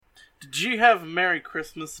Did you have a Merry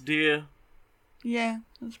Christmas, dear? Yeah,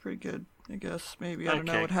 that's pretty good, I guess. Maybe, I don't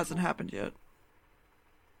know, it hasn't happened yet.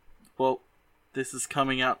 Well, this is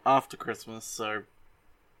coming out after Christmas, so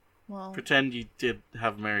pretend you did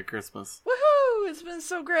have a Merry Christmas. Woohoo! It's been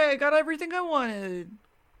so great, I got everything I wanted.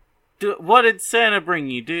 What did Santa bring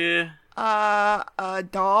you, dear? A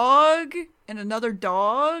dog, and another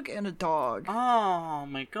dog, and a dog. Oh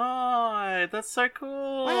my god, that's so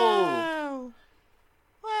cool! Wow!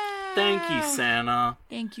 Thank you, Santa.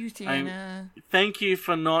 Thank you, Santa. Thank you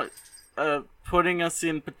for not putting us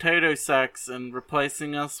in potato sacks and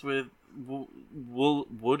replacing us with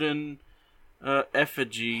wooden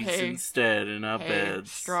effigies instead in our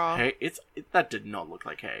beds. Straw. Hay. That did not look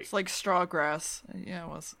like hay. It's like straw grass. Yeah, it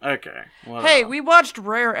was. Okay. Whatever. Hey, we watched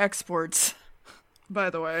Rare Exports, by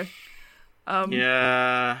the way.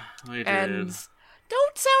 Yeah, we did. And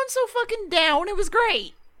don't sound so fucking down. It was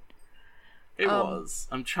great. It was.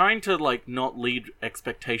 I'm trying to, not lead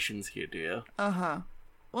expectations here, dear. Uh-huh.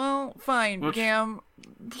 Well, fine, Gamb.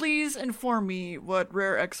 Please inform me what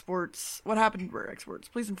happened in Rare Exports.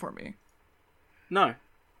 Please inform me. No.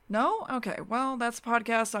 No? Okay, well, that's a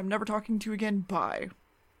podcast I'm never talking to again. Bye.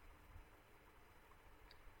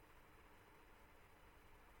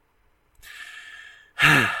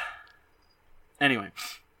 Anyway,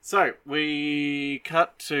 so we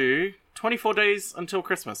cut to 24 days until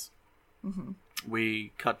Christmas. Mm-hmm.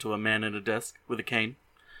 We cut to a man at a desk with a cane,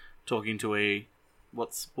 talking to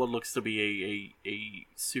what looks to be a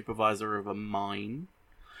supervisor of a mine,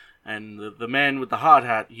 and the man with the hard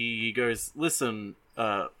hat, he goes, "Listen,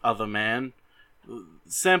 other man,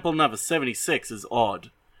 sample number 76 is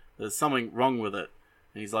odd. There's something wrong with it."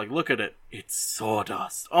 And he's like, "Look at it. It's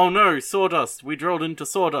sawdust. Oh no, sawdust. We drilled into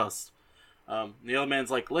sawdust." The other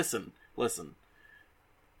man's like, listen.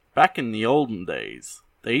 Back in the olden days,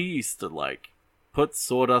 they used to, put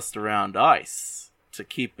sawdust around ice to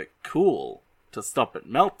keep it cool, to stop it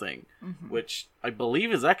melting, which I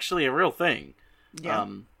believe is actually a real thing. Yeah.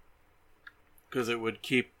 Because it would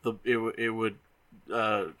keep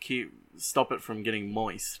stop it from getting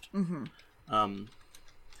moist. Mm-hmm.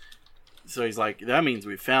 So he's like, that means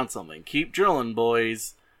we found something. Keep drilling,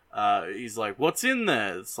 boys. He's like, what's in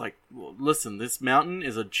there? It's like, well, listen, this mountain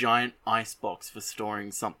is a giant icebox for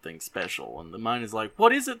storing something special. And the miner's like,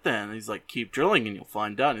 what is it then? And he's like, keep drilling and you'll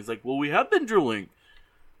find out. And he's like, well, we have been drilling.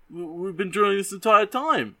 We've been drilling this entire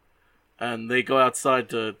time. And they go outside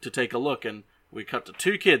to take a look, and we cut to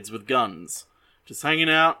two kids with guns, just hanging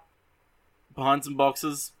out behind some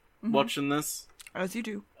boxes, watching this. As you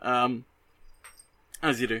do. And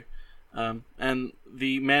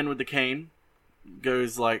the man with the cane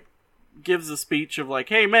goes gives a speech of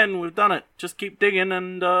hey men, we've done it, just keep digging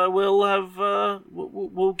and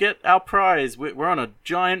we'll get our prize. We're on a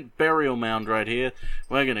giant burial mound right here,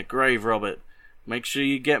 we're gonna grave rob it, make sure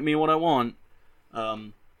you get me what I want.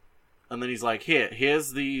 And then he's like,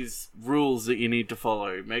 here's these rules that you need to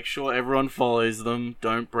follow. Make sure everyone follows them.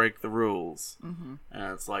 Don't break the rules. Mm-hmm.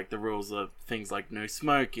 And it's the rules are things like no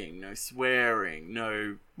smoking, no swearing,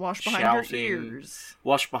 no wash shouting, behind your ears.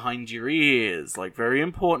 Wash behind your ears. Very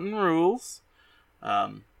important rules.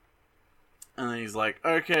 And then he's like,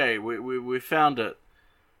 okay, we found it.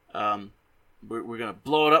 We're going to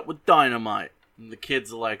blow it up with dynamite. And the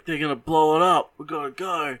kids are like, they're going to blow it up. We got to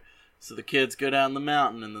go. So the kids go down the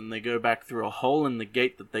mountain, and then they go back through a hole in the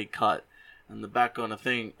gate that they cut, and they're back on a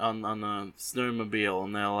snowmobile,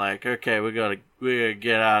 and they're like, okay, we gotta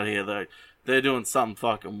get out of here. They're doing something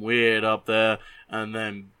fucking weird up there, and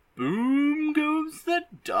then boom goes the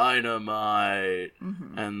dynamite,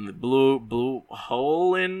 and the blew a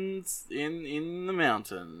hole in the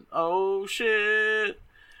mountain. Oh shit!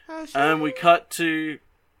 And we cut to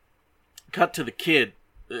the kid.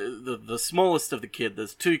 The smallest of the kid.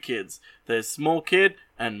 There's two kids. There's small kid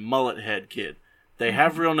and mullet head kid. They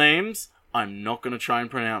have real names. I'm not going to try and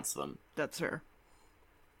pronounce them. That's fair.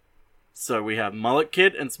 So we have mullet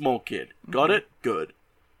kid and small kid. Got it? Good.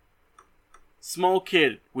 Small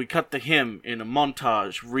kid, we cut to him in a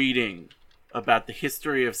montage reading about the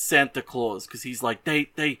history of Santa Claus, because he's like, they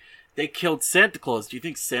killed Santa Claus. Do you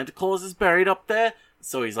think Santa Claus is buried up there?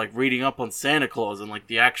 So he's reading up on Santa Claus and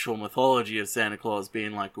the actual mythology of Santa Claus,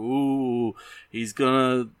 being ooh, he's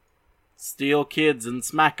gonna steal kids and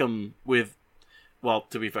smack them with, well,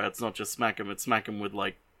 to be fair, it's not just smack them, it's smack them with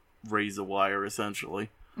razor wire essentially.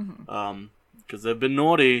 Because they've been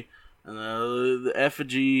naughty, and the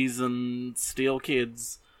effigies and steal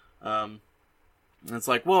kids. And it's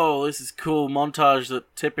whoa, this is cool montage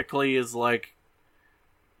that typically is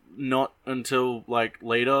not until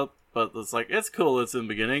later. But it's it's cool, it's in the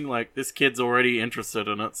beginning. This kid's already interested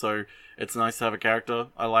in it, so It's nice to have a character.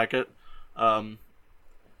 I like it. So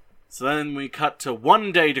then we cut to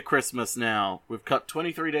 1 day to Christmas now. We've cut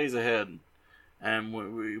 23 days ahead. And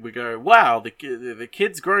we go, wow, the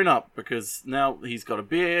kid's grown up, because now he's got a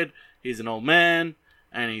beard, he's an old man,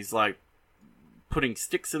 and he's, like, putting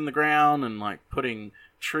sticks in the ground and, like, putting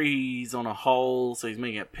trees on a hole, so he's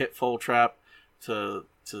making a pitfall trap to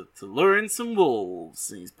lure in some wolves.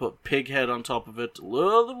 And he's put pig head on top of it to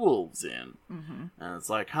lure the wolves in. Mm-hmm. And it's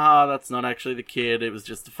like, that's not actually the kid, it was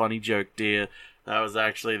just a funny joke, dear. That was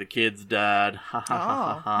actually the kid's dad. Ha ha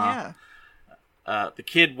ha ha. Yeah. The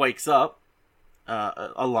kid wakes up,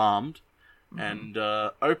 alarmed, and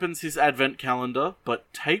opens his advent calendar,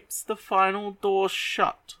 but tapes the final door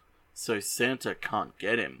shut, so Santa can't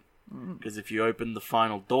get him. Because if you open the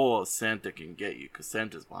final door, Santa can get you, because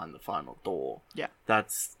Santa's behind the final door. Yeah.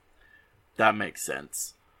 That makes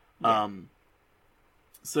sense. Yeah.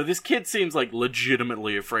 So this kid seems like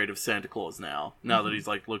legitimately afraid of Santa Claus now that he's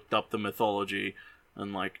like looked up the mythology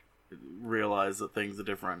and like realized that things are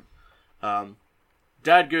different.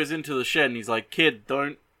 Dad goes into the shed and he's like, "Kid,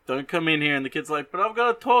 don't come in here." And the kid's like, "But I've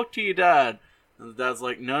got to talk to you, Dad." And the dad's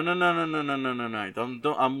like, No.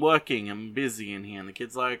 I'm working. I'm busy in here. And the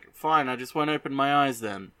kid's like, "Fine, I just won't open my eyes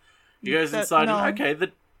then." He goes inside and,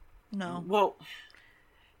 okay, No. Well,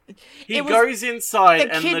 he goes inside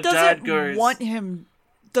and the dad goes...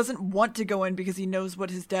 doesn't want to go in because he knows what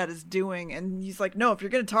his dad is doing. And he's like, "No, if you're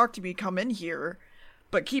going to talk to me, come in here.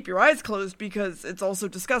 But keep your eyes closed because it's also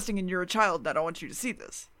disgusting and you're a child and I don't want you to see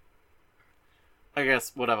this." I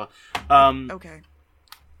guess, whatever. Okay.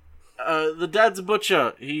 The dad's a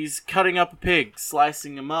butcher. He's cutting up a pig,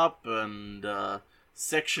 slicing him up, and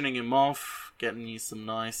sectioning him off, getting you some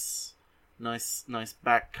nice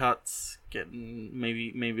back cuts, getting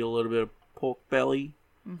maybe a little bit of pork belly.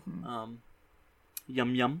 Mm-hmm.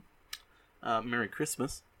 Yum yum. Merry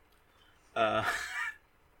Christmas.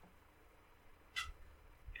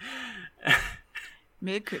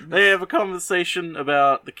 They have a conversation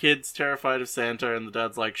about the kid's terrified of Santa, and the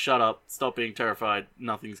dad's like, "Shut up, stop being terrified,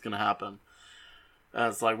 nothing's gonna happen."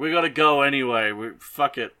 And it's like, we gotta go anyway,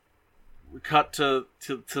 fuck it. We cut to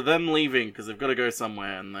them leaving, because they've got to go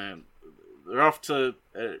somewhere, and they're off to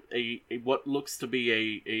a what looks to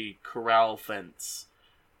be a corral fence.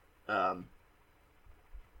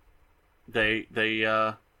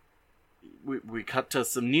 We cut to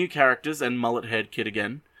some new characters, and Mullet Head Kid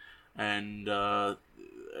again, and a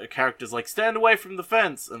character's like, "Stand away from the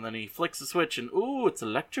fence," and then he flicks a switch and, "Ooh, it's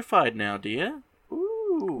electrified now, dear."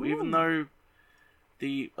 Ooh. Even though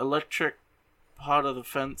the electric part of the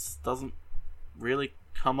fence doesn't really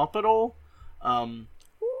come up at all.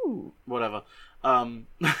 Whatever. And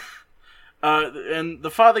the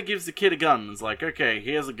father gives the kid a gun. It's like, okay,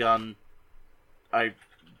 here's a gun. I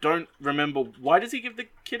don't remember, why does he give the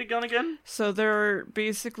kid a gun again? So they're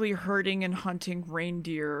basically herding and hunting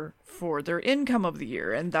reindeer for their income of the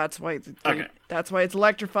year, and that's why that's why it's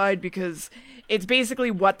electrified, because it's basically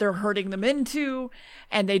what they're herding them into,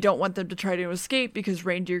 and they don't want them to try to escape because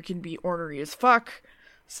reindeer can be ornery as fuck.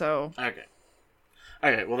 So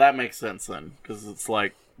okay, well that makes sense then, because it's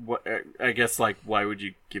like, I guess, like, why would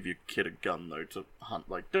you give your kid a gun, though, to hunt?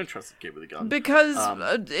 Like, don't trust a kid with a gun. Because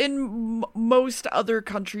in most other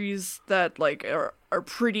countries that, like, are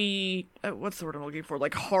pretty, what's the word I'm looking for?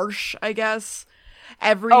 Like, harsh, I guess.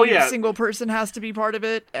 Every single person has to be part of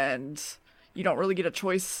it, and you don't really get a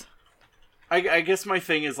choice. I guess my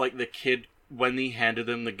thing is, like, the kid, when he handed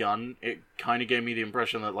him the gun, it kind of gave me the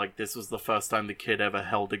impression that, like, this was the first time the kid ever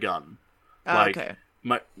held a gun. Okay.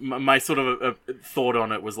 My sort of thought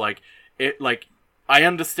on it was like, I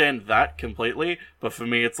understand that completely, but for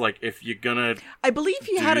me it's like, if you're gonna I believe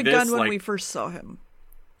he had a gun when we first saw him.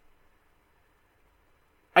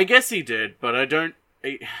 I guess he did, but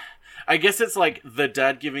I guess it's like the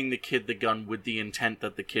dad giving the kid the gun with the intent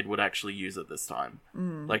that the kid would actually use it this time.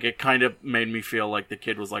 Like, it kind of made me feel like the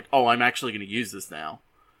kid was like, "Oh, I'm actually gonna use this now."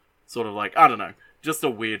 Sort of like, I don't know. Just a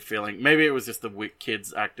weird feeling. Maybe it was just the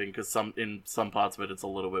kids acting, because in some parts of it, it's a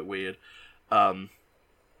little bit weird.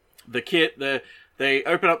 The kid, they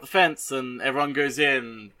open up the fence, and everyone goes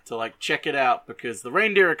in to, like, check it out, because the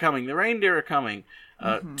reindeer are coming.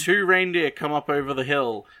 2 reindeer come up over the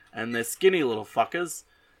hill, and they're skinny little fuckers.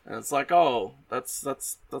 And it's like, oh, that's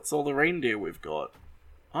all the reindeer we've got.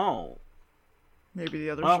 Oh. Maybe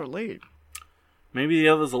the others are late. Maybe the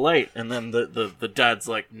others are late. And then the dad's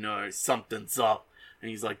like, "No, something's up." And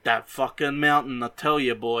he's like, "That fucking mountain, I tell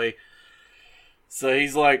you, boy." So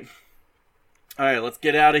he's like, "Alright, let's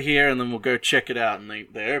get out of here, and then we'll go check it out." And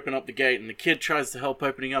they open up the gate, and the kid tries to help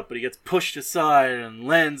opening up, but he gets pushed aside and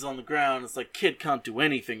lands on the ground. It's like, kid can't do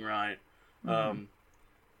anything right.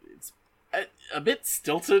 a bit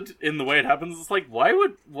stilted in the way it happens. It's like, why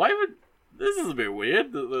would this is a bit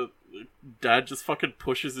weird. The dad just fucking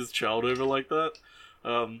pushes his child over like that.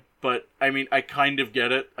 But I mean, I kind of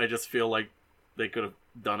get it. I just feel like they could have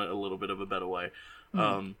done it a little bit of a better way.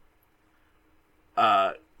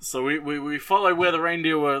 So we follow where the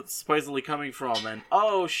reindeer were supposedly coming from, and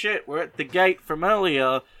oh shit, we're at the gate from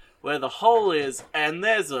earlier where the hole is, and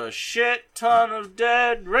there's a shit ton of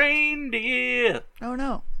dead reindeer. Oh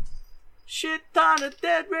no. Shit ton of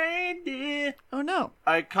dead reindeer. Oh no.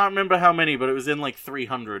 I can't remember how many, but it was in like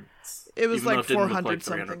 300. It was like 400 like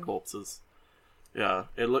 300 something. corpses. Yeah,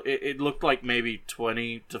 it looked like maybe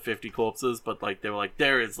 20 to 50 corpses, but like they were like,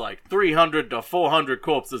 there is like 300 to 400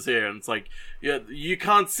 corpses here, and it's like, yeah, you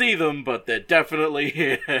can't see them, but they're definitely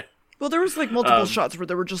here. Well, there was like multiple shots where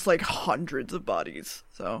there were just like hundreds of bodies,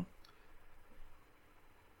 so.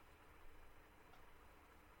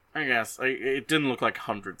 I guess. It didn't look like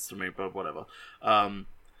hundreds to me, but whatever.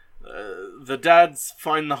 The dads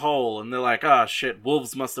find the hole, and they're like, ah, shit,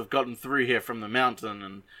 wolves must have gotten through here from the mountain,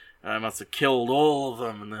 and I must have killed all of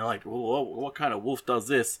them. And they're like, what kind of wolf does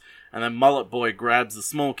this? And then Mullet Boy grabs the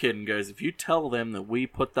small kid and goes, if you tell them that we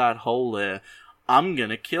put that hole there, I'm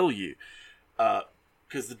gonna kill you.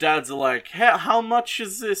 Because the dads are like, how much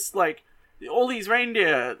is this? Like, all these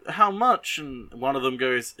reindeer, how much? And one of them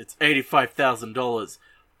goes, it's $85,000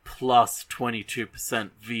 plus 22%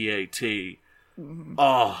 VAT. Mm-hmm.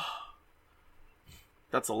 Oh,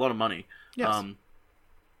 that's a lot of money. Yes.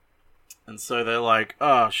 And so they're like,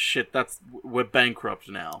 oh shit, we're bankrupt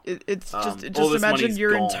now. It's just imagine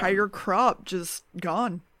your gone. entire crop just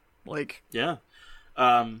gone. Like, yeah.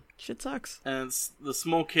 Shit sucks. And the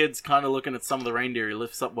small kid's kind of looking at some of the reindeer. He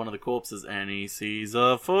lifts up one of the corpses and he sees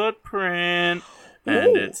a footprint.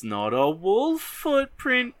 And it's not a wolf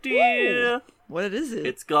footprint, dear. Ooh. What is it?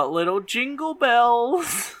 It's got little jingle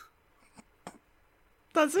bells.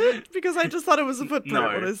 That's it? Because I just thought it was a footprint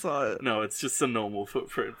when I saw it. No, it's just a normal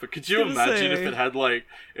footprint. But could you imagine if it had like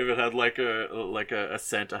a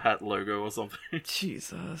Santa hat logo or something?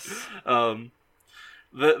 Jesus.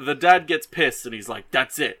 The dad gets pissed and he's like,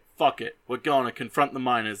 "That's it. Fuck it. We're going to confront the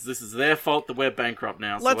miners. This is their fault that we're bankrupt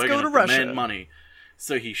now. So Let's we're go going to to demand Russia. money."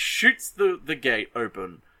 So he shoots the gate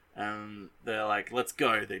open, and they're like, "Let's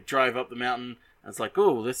go." They drive up the mountain, and it's like,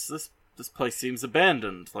 "Oh, this place seems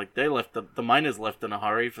abandoned." Like they left the miners left in a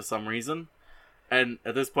hurry for some reason, and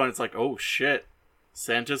at this point, it's like, "Oh shit,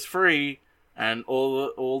 Santa's free, and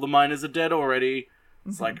all the miners are dead already."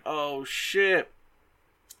 It's like, "Oh shit."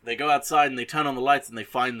 They go outside and they turn on the lights and they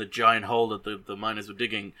find the giant hole that the miners were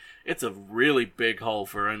digging. It's a really big hole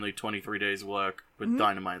for only 23 days work with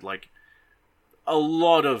dynamite. Like, a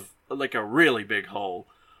lot of, like, a really big hole.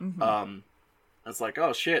 It's like,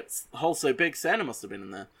 oh shit, the hole's so big, Santa must have been in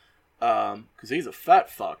there. Because he's a fat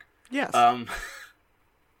fuck. Yes.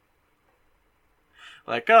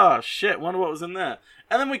 Like, oh shit, wonder what was in there.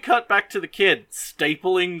 And then we cut back to the kid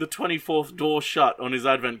stapling the 24th door shut on his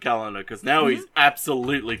advent calendar, because now he's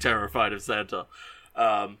absolutely terrified of Santa.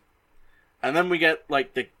 And then we get,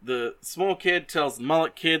 like, the small kid tells the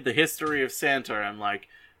mullet kid the history of Santa, and, like,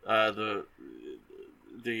 the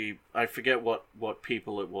I forget what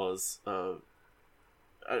people it was. A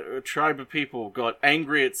tribe of people got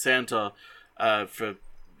angry at Santa for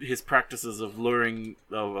his practices of luring,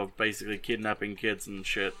 of basically kidnapping kids and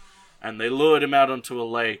shit. And they lured him out onto a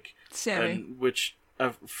lake. Sammy.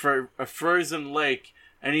 A frozen lake.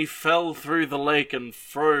 And he fell through the lake and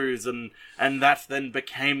froze, and that then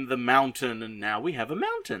became the mountain, and now we have a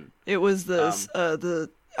mountain. It was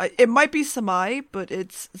it might be Samai, but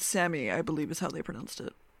it's Sammy, I believe is how they pronounced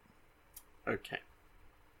it. Okay.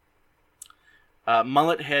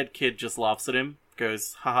 Mullet-haired kid just laughs at him,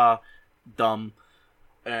 goes, haha, dumb.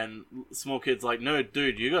 And small kid's like, no,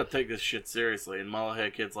 dude, you gotta take this shit seriously. And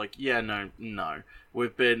mullet-haired kid's like, yeah, no. I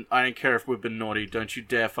don't care if we've been naughty, don't you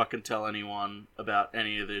dare fucking tell anyone about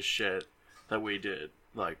any of this shit that we did.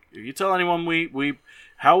 Like, if you tell anyone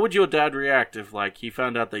how would your dad react if, like, he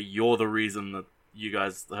found out that you're the reason that you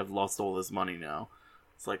guys have lost all this money now?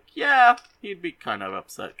 It's like, yeah, he'd be kind of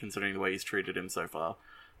upset considering the way he's treated him so far.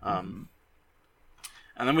 And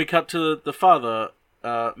then we cut to the father,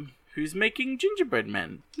 who's making gingerbread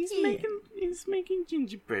men. He's making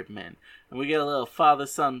gingerbread men. And we get a little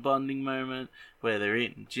father-son bonding moment where they're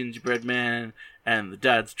eating gingerbread man, and the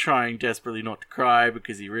dad's trying desperately not to cry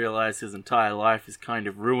because he realizes his entire life is kind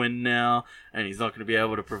of ruined now, and he's not going to be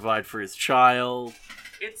able to provide for his child.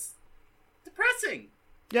 It's depressing.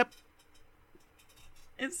 Yep.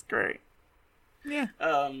 It's great. Yeah.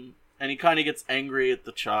 And he kind of gets angry at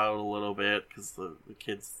the child a little bit because the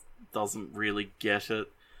kid doesn't really get it.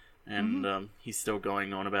 And he's still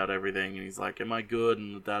going on about everything, and he's like, am I good?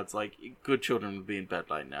 And the dad's like, good children would be in bed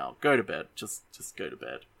right now. Go to bed. Just go to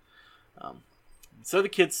bed. So the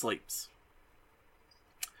kid sleeps.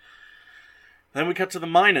 Then we cut to the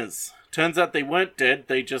miners. Turns out they weren't dead,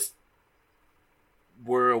 they just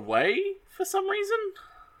were away for some reason.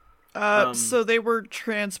 So they were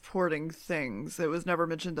transporting things. It was never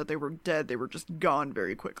mentioned that they were dead, they were just gone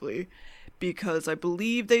very quickly. Because I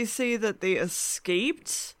believe they say that they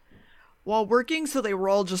escaped while working, so they were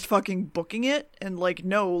all just fucking booking it, and like,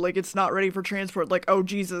 no, like, it's not ready for transport, like, oh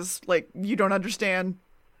Jesus, like, you don't understand.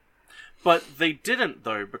 But they didn't,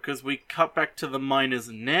 though, because we cut back to the miners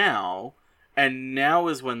now, and now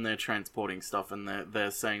is when they're transporting stuff, and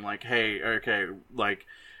they're saying, like, hey, okay, like,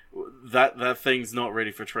 that thing's not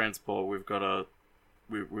ready for transport, we've got to,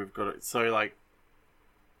 so, like,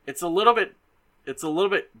 it's a little bit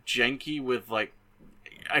janky with, like,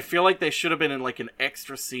 I feel like there should have been like an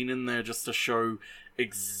extra scene in there just to show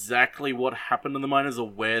exactly what happened to the miners or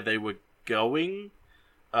where they were going.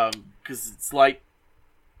 Because it's like,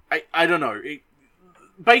 I don't know.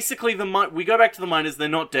 Basically, we go back to the miners, they're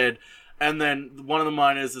not dead, and then one of the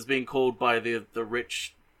miners is being called by the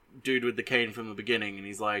rich dude with the cane from the beginning, and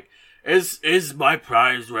he's like, is my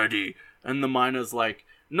prize ready? And the miner's like,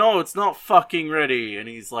 no, it's not fucking ready. And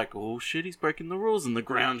he's like, oh shit, he's breaking the rules, and the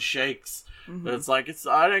ground shakes. Mm-hmm. It's like,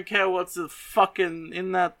 I don't care what's fucking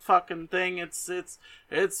in that fucking thing,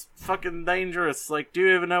 it's fucking dangerous. Like, do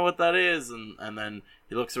you even know what that is? And then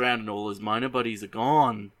he looks around and all his miner buddies are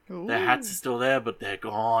gone. Ooh. Their hats are still there, but they're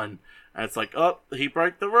gone. And it's like, oh, he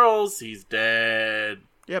broke the rules, he's dead.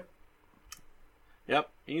 Yep,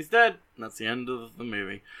 he's dead. And that's the end of the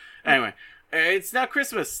movie. Anyway, it's now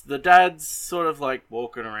Christmas. The dad's sort of like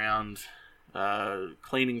walking around,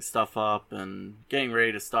 cleaning stuff up and getting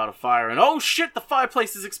ready to start a fire. And oh shit, the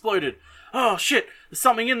fireplace has exploded. Oh shit, there's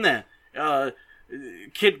something in there.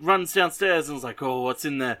 Kid runs downstairs and is like, oh, what's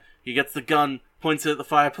in there? He gets the gun, points it at the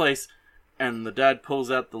fireplace, and the dad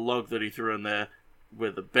pulls out the log that he threw in there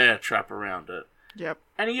with a bear trap around it. Yep.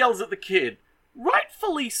 And he yells at the kid.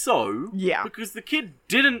 Rightfully so. Yeah. Because the kid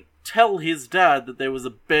didn't tell his dad that there was a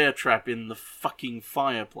bear trap in the fucking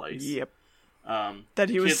fireplace. Yep. That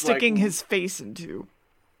he was sticking his face into.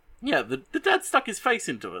 Yeah, the dad stuck his face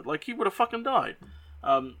into it. Like, he would have fucking died.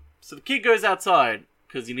 So the kid goes outside,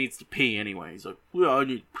 because he needs to pee anyway. He's like, well, I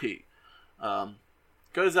need to pee.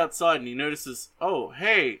 Goes outside and he notices, oh,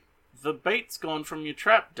 hey, the bait's gone from your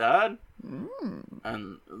trap, Dad. Mm.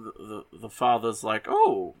 And the father's like,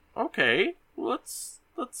 oh, okay, let's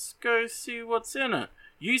go see what's in it.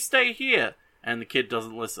 You stay here. And the kid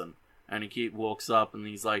doesn't listen. And he walks up and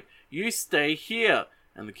he's like, you stay here.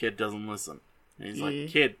 And the kid doesn't listen. And he's like,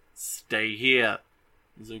 kid, stay here.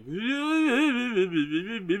 He's like,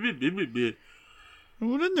 I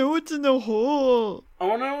want to know what's in the hole. I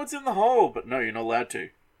want to know what's in the hole. But no, you're not allowed to.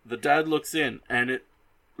 The dad looks in and it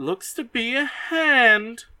looks to be a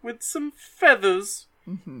hand with some feathers.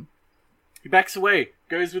 Mm-hmm. He backs away,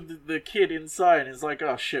 goes with the kid inside, and is like,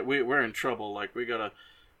 oh shit, we're in trouble. Like, we gotta,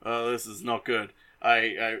 this is not good.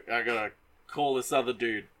 I gotta call this other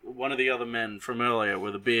dude, one of the other men from earlier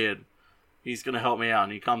with a beard. He's gonna help me out.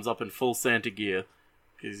 And he comes up in full Santa gear.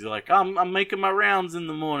 He's like, I'm making my rounds in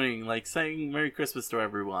the morning, like saying Merry Christmas to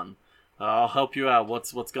everyone. I'll help you out.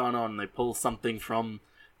 What's going on? And they pull something from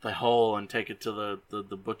the hole and take it to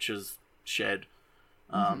the butcher's shed.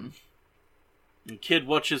 And kid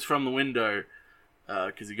watches from the window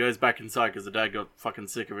because he goes back inside because the dad got fucking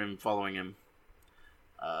sick of him following him.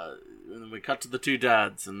 And then we cut to the two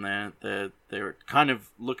dads, and they're kind of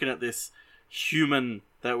looking at this human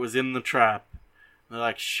that was in the trap. And they're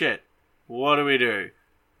like, shit, what do we do?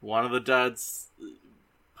 One of the dads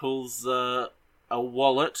pulls a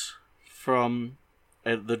wallet from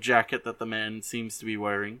the jacket that the man seems to be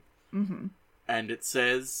wearing. Mm-hmm. And it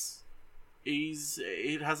says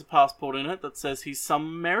it has a passport in it that says he's some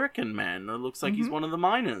American man. It looks like he's one of the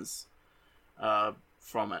miners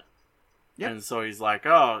from it. Yep. And so he's like,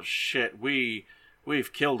 oh shit, we've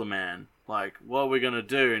killed a man. Like, what are we gonna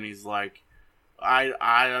do? And he's like, I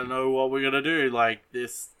don't know what we're gonna do. Like,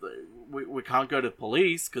 this, we can't go to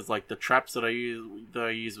police because like the traps that I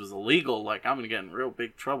used was illegal. Like, I'm gonna get in real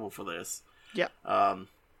big trouble for this. Yeah.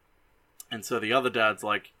 And so the other dad's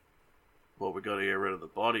like, well, we gotta get rid of the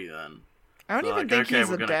body then. I don't even think he's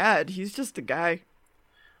a dad. He's just a guy.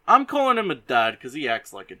 I'm calling him a dad because he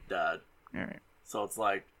acts like a dad. All right. So it's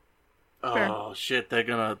like, oh shit, they're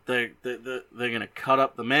gonna cut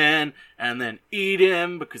up the man and then eat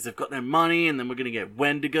him because they've got no money, and then we're gonna get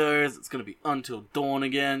Wendigos. It's gonna be until dawn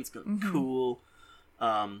again. It's gonna be cool.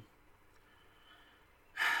 The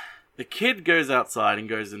The kid goes outside and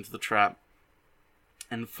goes into the trap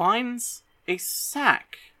and finds a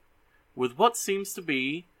sack with what seems to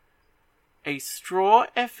be a straw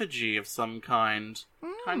effigy of some kind.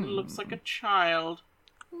 Kind of looks like a child.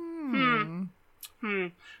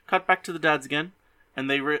 Cut back to the dads again, and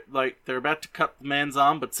they're about to cut the man's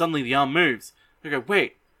arm, but suddenly the arm moves. They go,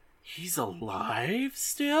 wait, he's alive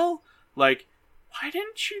still? Like, why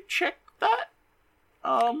didn't you check that?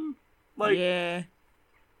 Yeah.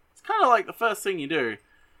 It's kind of like the first thing you do.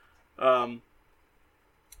 And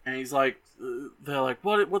he's like, they're like,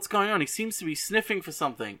 what's going on? He seems to be sniffing for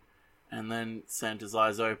something. And then Santa's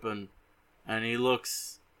eyes open, and he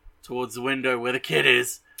looks towards the window where the kid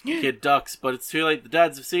is. The kid ducks, but it's too late. The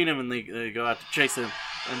dads have seen him, and they go out to chase him.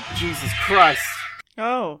 And Jesus Christ.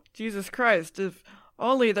 Oh, Jesus Christ. If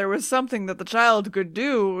only there was something that the child could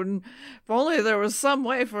do, and if only there was some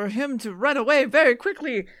way for him to run away very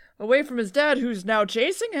quickly away from his dad, who's now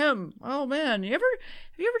chasing him. Oh, man. Have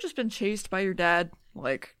you ever just been chased by your dad,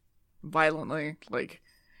 like, violently? Like,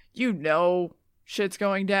 you know shit's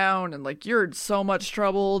going down, and, like, you're in so much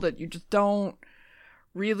trouble that you just don't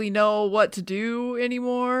really know what to do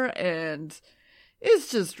anymore, and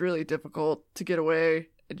it's just really difficult to get away,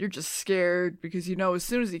 and you're just scared because you know as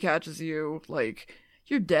soon as he catches you, like,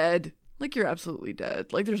 you're dead. Like, you're absolutely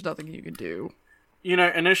dead. Like, there's nothing you can do. You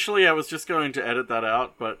know, initially I was just going to edit that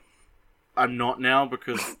out, but I'm not now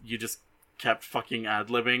because you just kept fucking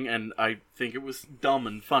ad-libbing, and I think it was dumb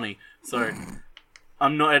and funny, so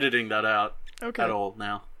I'm not editing that out at all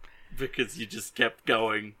now because you just kept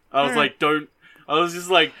going. I was like, don't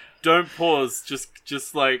pause, just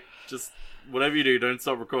whatever you do, don't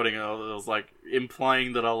stop recording. I was like,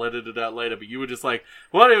 implying that I'll edit it out later, but you were just like,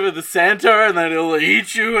 whatever, the Santa, and then he'll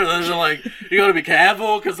eat you, and then you're like, you gotta be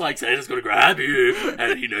careful, because, like, Santa's gonna grab you,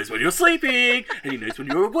 and he knows when you're sleeping, and he knows when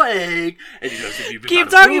you're awake, and he knows if you've been Keep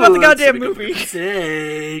talking about the goddamn movie.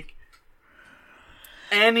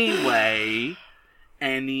 Anyway,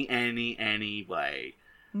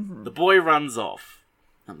 the boy runs off,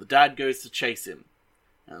 and the dad goes to chase him.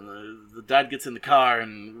 And the dad gets in the car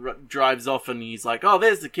and drives off, and he's like, oh,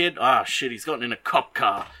 there's the kid. Ah, shit, he's gotten in a cop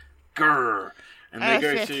car. Grrr. And they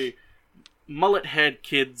go to Mullet Head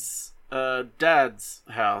Kid's dad's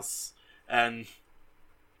house, and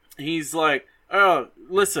he's like, oh,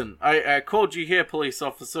 listen, I called you here, police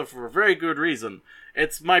officer, for a very good reason.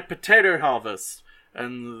 It's my potato harvest.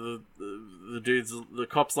 And the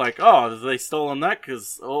cop's like, oh, have they stolen that?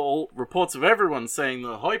 Because all reports of everyone saying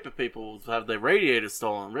the Hoiper people have their radiators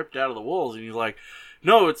stolen, ripped out of the walls. And he's like,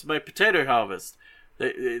 no, it's my potato harvest.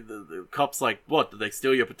 The cop's like, what, did they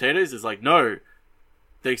steal your potatoes? He's like, no,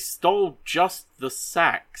 they stole just the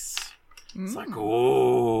sacks. It's like,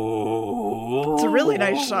 oh. It's a really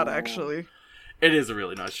nice shot, actually. It is a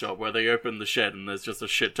really nice shot where they open the shed and there's just a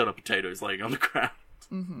shit ton of potatoes laying on the ground.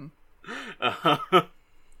 Mm-hmm.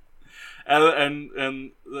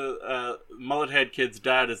 And the Mullet Head Kid's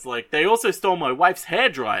dad is like, they also stole my wife's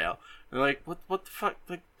hairdryer. They're like, what the fuck?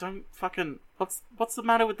 Like, don't fucking, what's the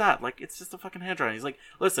matter with that? Like, it's just a fucking hairdryer. He's like,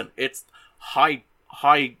 listen, it's fucking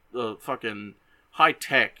high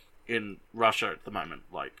tech in Russia at the moment.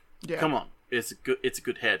 Like, come on, it's a good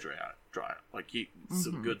hairdryer. Like,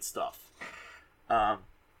 some good stuff.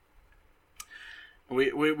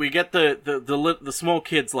 We get the small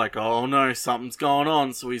kid's like, oh no, something's going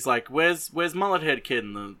on. So he's like, where's Mullet Head Kid?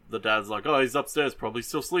 And the dad's like, oh, he's upstairs, probably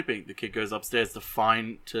still sleeping. The kid goes upstairs to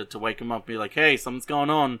wake him up and be like, hey, something's going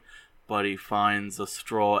on. But he finds a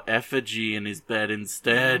straw effigy in his bed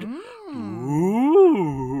instead. Ooh.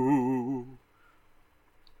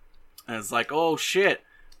 And it's like, oh shit,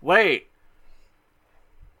 wait.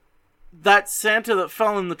 That Santa that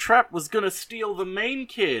fell in the trap was gonna steal the main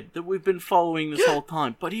kid that we've been following this whole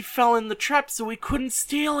time. But he fell in the trap, so we couldn't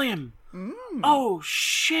steal him. Oh,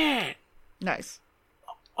 shit. Nice.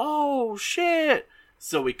 Oh, shit.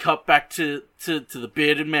 So we cut back to the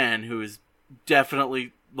bearded man, who is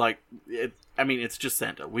definitely, like, it's just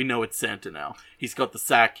Santa. We know it's Santa now. He's got the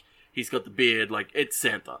sack, he's got the beard, like, it's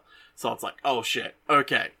Santa. So it's like, oh, shit.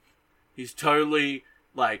 Okay. He's totally,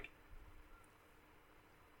 like...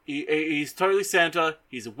 He's totally Santa.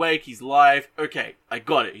 He's awake. He's alive. Okay, I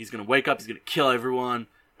got it. He's gonna wake up. He's gonna kill everyone,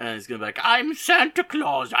 and he's gonna be like, "I'm Santa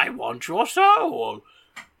Claus. I want your soul."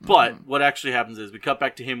 But what actually happens is we cut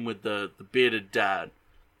back to him with the bearded dad,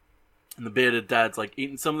 and the bearded dad's like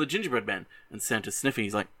eating some of the gingerbread man, and Santa's sniffing.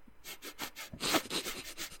 He's like,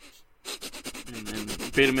 and then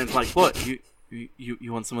the bearded man's like, "What?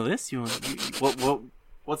 You want some of this?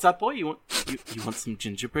 What's that, boy? You want some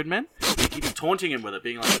gingerbread man?" He keeps taunting him with it,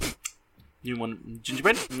 being like, "You want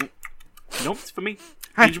gingerbread? No, it's for me.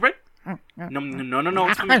 Gingerbread? No,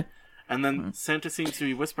 it's for me." And then Santa seems to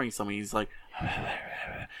be whispering something. He's like,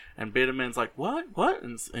 and Bearded Man's like, what?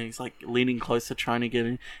 And he's like leaning closer, trying to get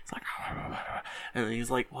in. He's like, and then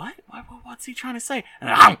he's like, what? What's he trying to say?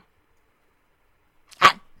 And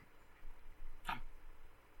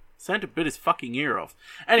Santa bit his fucking ear off.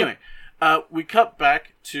 Anyway, we cut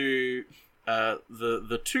back to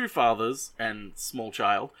the two fathers and small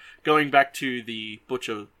child going back to the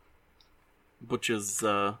butcher's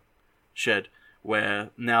shed, where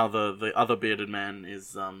now the other bearded man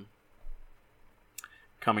is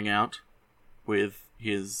coming out with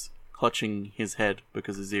his clutching his head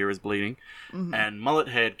because his ear is bleeding. And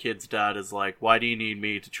mullet-haired kid's dad is like, why do you need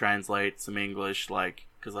me to translate some English? Like,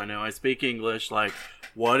 because I know I speak English. Like,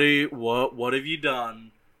 what have you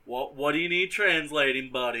done? What do you need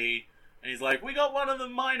translating, buddy? And he's like, we got one of the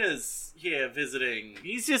miners here visiting.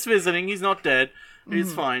 He's just visiting. He's not dead.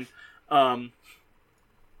 He's fine. And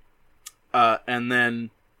then,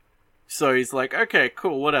 so he's like, okay,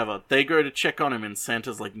 cool, whatever. They go to check on him, and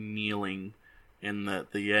Santa's like kneeling in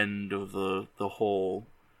the end of the hall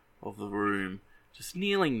of the room, just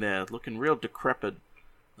kneeling there, looking real decrepit.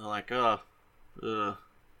 They're like, look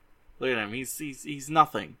at him. He's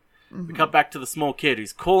nothing. We cut back to the small kid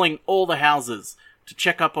who's calling all the houses to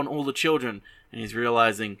check up on all the children, and he's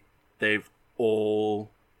realizing they've all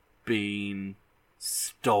been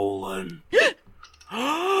stolen.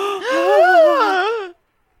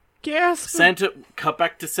 Gasp. Santa, cut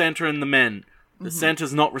back to Santa and the men. The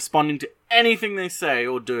Santa's not responding to anything they say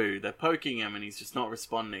or do. They're poking him and he's just not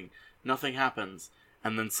responding. Nothing happens.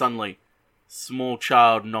 And then suddenly, small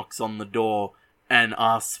child knocks on the door and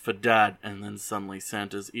asks for Dad. And then suddenly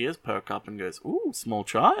Santa's ears perk up and goes, ooh, small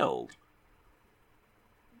child.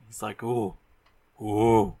 He's like, ooh.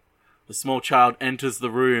 The small child enters the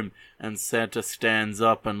room and Santa stands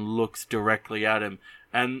up and looks directly at him.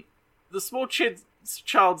 And the small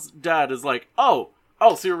child's dad is like, oh,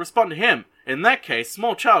 so you respond to him. In that case,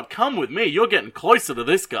 small child, come with me. You're getting closer to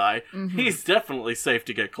this guy. He's definitely safe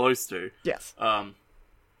to get close to. Yes.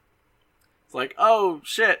 It's like, oh,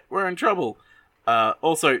 shit, we're in trouble.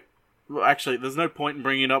 Also, well, actually, there's no point in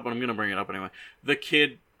bringing it up, but I'm going to bring it up anyway. The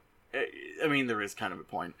kid, I mean, there is kind of a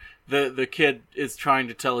point. The kid is trying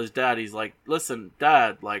to tell his dad, he's like, listen,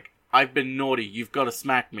 Dad, like, I've been naughty, you've got to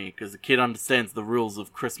smack me, because the kid understands the rules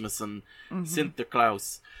of Christmas and Santa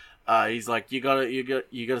Claus. He's like, you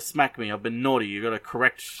gotta smack me, I've been naughty, you gotta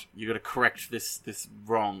correct this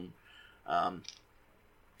wrong. And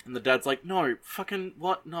the dad's like, no, fucking,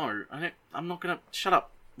 what, no, I'm not gonna, shut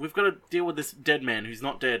up. We've got to deal with this dead man who's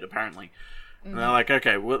not dead, apparently. And they're like,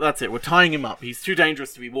 okay, well, that's it. We're tying him up. He's too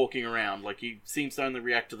dangerous to be walking around. Like, he seems to only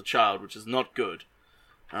react to the child, which is not good.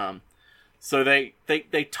 So they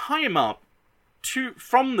tie him up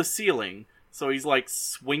from the ceiling, so he's, like,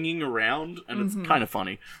 swinging around, and it's kind of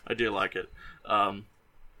funny. I do like it. And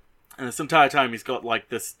this entire time he's got, like,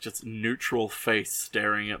 this just neutral face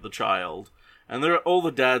staring at the child. And all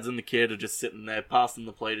the dads and the kid are just sitting there, passing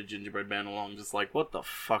the plate of gingerbread man along, just like, what the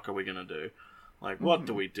fuck are we gonna do? Like, what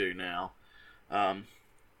do we do now? And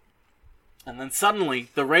then suddenly,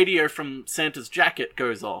 the radio from Santa's jacket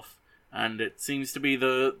goes off. And it seems to be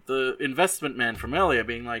the investment man from earlier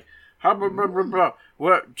being like, blah, blah, blah, blah, blah.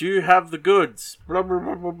 What, do you have the goods? Blah, blah,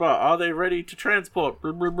 blah, blah, blah. Are they ready to transport?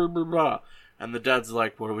 Blah, blah, blah, blah, blah. And the dad's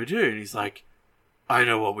like, what do we do? And he's like, I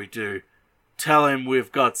know what we do. Tell him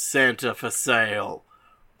we've got Santa for sale.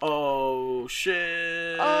 Oh,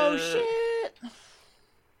 shit. Oh, shit.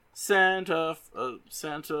 Santa for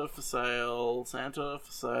sale. Santa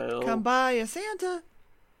for sale. Come buy a Santa.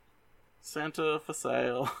 Santa for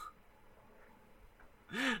sale.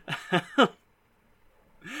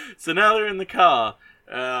 So now they're in the car,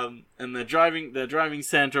 and they're driving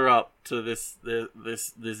Santa up to this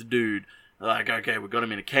dude. They're like, okay, we got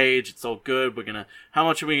him in a cage. It's all good. How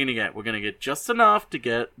much are we gonna get? We're gonna get just enough to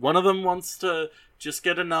get. One of them wants to just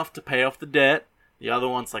get enough to pay off the debt. The other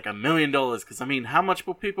wants like $1 million. Because I mean, how much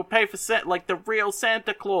will people pay for like the real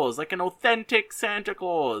Santa Claus, like an authentic Santa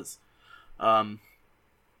Claus?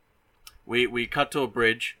 We cut to a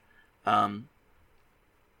bridge.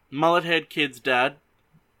 Mullet-haired kid's dad,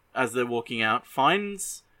 as they're walking out,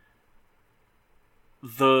 finds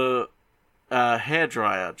the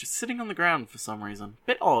hairdryer just sitting on the ground for some reason.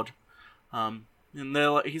 Bit odd. And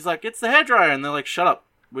he's like, it's the hairdryer, and they're like, shut up,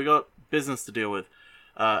 we got business to deal with.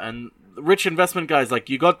 And the rich investment guy's like,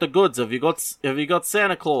 you got the goods? Have you got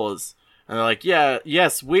Santa Claus? And they're like,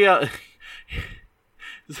 yes, we are.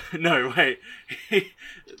 No, wait.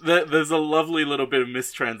 There's a lovely little bit of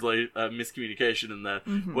miscommunication in there,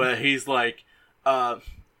 where he's like,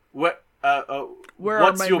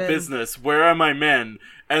 what's your business? Where are my men?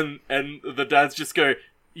 And the dads just go,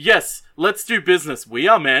 yes, let's do business. We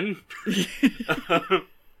are men.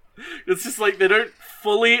 It's just like they don't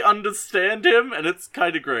fully understand him, and it's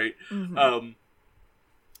kind of great. Mm-hmm.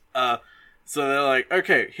 So they're like,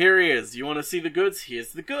 okay, here he is. You want to see the goods?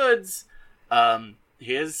 Here's the goods.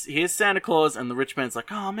 Here's Santa Claus, and the rich man's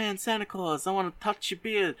like, oh man, Santa Claus, I want to touch your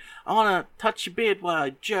beard. I want to touch your beard while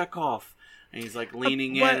I jerk off. And he's like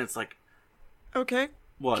leaning in. It's like, okay.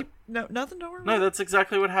 What? No, nothing. Don't worry. No, that's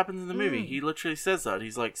exactly what happens in the movie. He literally says that.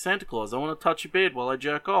 He's like, Santa Claus, I want to touch your beard while I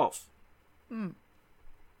jerk off.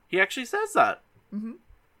 He actually says that. Mm-hmm.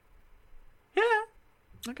 Yeah.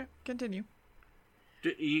 Okay, continue.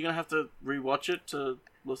 Are you gonna have to rewatch it to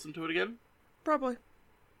listen to it again? Probably.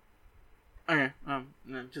 Okay. No,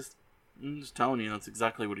 I'm just telling you, that's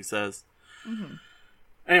exactly what he says. Mm-hmm.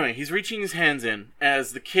 Anyway, he's reaching his hands in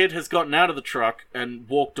as the kid has gotten out of the truck and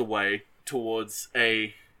walked away towards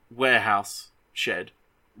a warehouse shed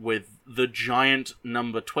with the giant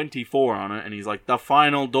number 24 on it, and he's like, the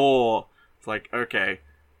final door. It's like, okay,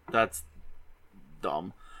 that's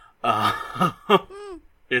dumb.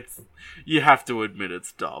 It's, you have to admit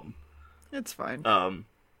it's dumb. It's fine.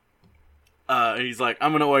 He's like,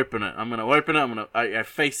 I'm gonna open it. I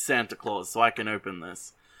face Santa Claus so I can open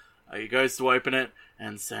this. He goes to open it,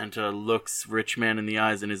 and Santa looks Rich Man in the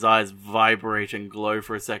eyes, and his eyes vibrate and glow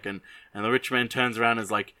for a second. And the Rich Man turns around and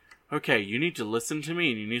is like, okay, you need to listen to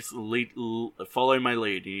me, and you need to follow my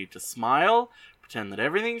lead. You need to smile, pretend that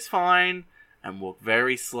everything's fine, and walk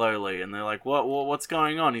very slowly. And they're like, what's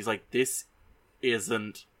going on? He's like, this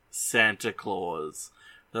isn't Santa Claus.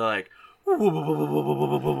 They're like, what?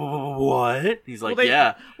 He's like,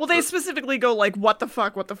 yeah. Well, they specifically go like, what the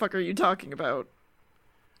fuck are you talking about?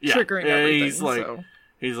 Yeah. Triggering everything,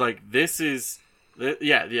 he's like, this is...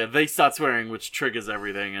 Yeah, they start swearing, which triggers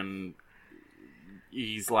everything, and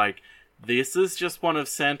he's like, this is just one of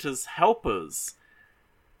Santa's helpers.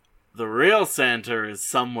 The real Santa is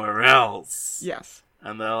somewhere else. Yes.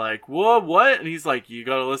 And they're like, whoa, what? And he's like, you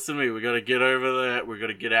gotta listen to me, we gotta get over there, we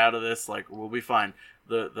gotta get out of this, like, we'll be fine.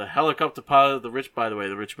 The helicopter pilot, the rich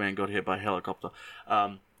man got hit by a helicopter.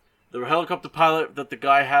 The helicopter pilot that the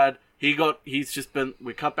guy had, we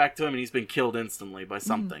cut back to him and he's been killed instantly by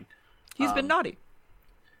something. He's been naughty.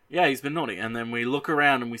 Yeah, he's been naughty. And then we look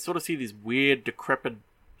around and we sort of see these weird, decrepit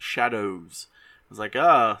shadows. It's like,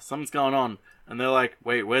 something's going on. And they're like,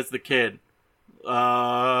 wait, where's the kid?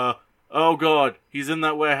 Oh god, he's in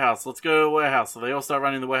that warehouse. Let's go to the warehouse. So they all start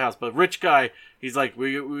running the warehouse. But rich guy, he's like,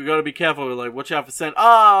 we gotta be careful. We're like, watch out for Santa.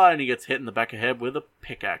 And he gets hit in the back of the head with a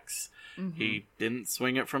pickaxe. Mm-hmm. He didn't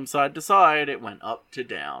swing it from side to side. It went up to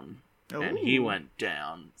down. Ooh. And he went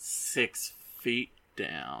down 6 feet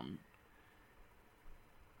down.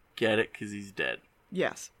 Get it? Because he's dead.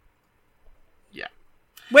 Yes. Yeah.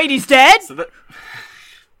 Wait, he's dead? So that...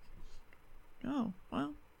 Oh,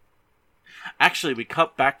 well. Actually, we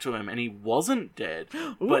cut back to him, and he wasn't dead,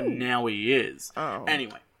 but now he is. Oh.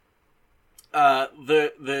 Anyway, all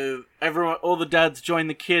the dads join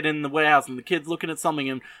the kid in the warehouse, and the kid's looking at something,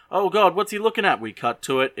 and oh god, what's he looking at? We cut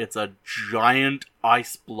to it. It's a giant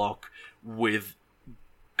ice block with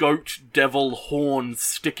goat devil horns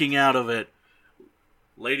sticking out of it.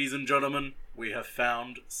 Ladies and gentlemen, we have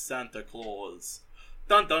found Santa Claus.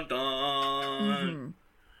 Dun dun dun. Mm-hmm.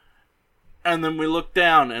 And then we look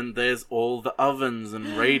down, and there's all the ovens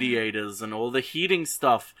and radiators and all the heating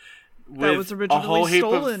stuff. That was originally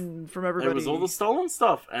stolen from everybody. It was all the stolen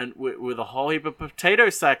stuff, and with a whole heap of potato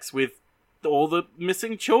sacks with all the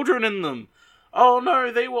missing children in them. Oh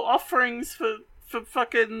no, they were offerings for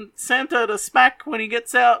fucking Santa to smack when he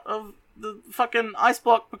gets out of the fucking ice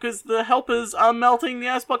block because the helpers are melting the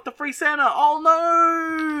ice block to free Santa. Oh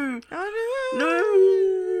no! Oh no! No!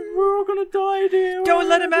 We're all gonna die, dear. Don't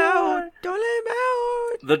let him out! Don't let him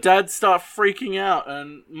out! The dads start freaking out,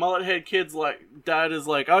 and Mullet-Head Kid's like, Dad is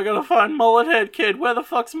like, I gotta find Mullet-Head Kid. Where the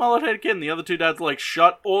fuck's Mullet-Head Kid? And the other two dads like,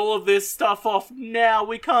 shut all of this stuff off now.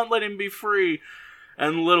 We can't let him be free.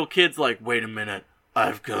 And the little kid's like, wait a minute.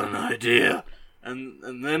 I've got an idea.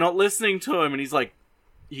 And they're not listening to him, and he's like,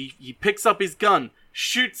 he picks up his gun,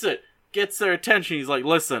 shoots it, gets their attention. He's like,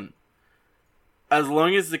 listen, as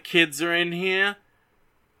long as the kids are in here,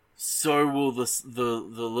 so will the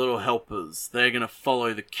little helpers. They're gonna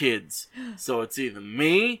follow the kids. So it's either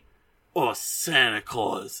me or Santa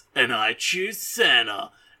Claus. And I choose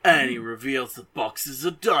Santa. And he reveals the boxes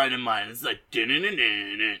of dynamite. It's like... And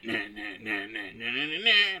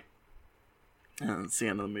that's the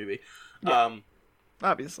end of the movie. Yeah,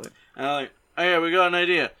 obviously. And I'm like, oh yeah, we got an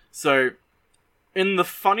idea. So, in the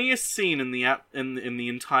funniest scene in the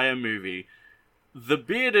entire movie, the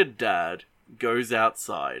bearded dad goes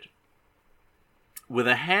outside with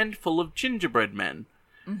a handful of gingerbread men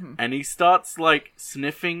and he starts, like,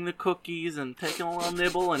 sniffing the cookies and taking a little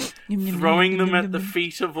nibble and throwing them at the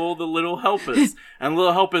feet of all the little helpers. And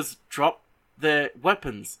little helpers drop their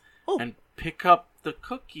weapons and pick up the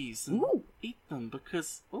cookies and eat them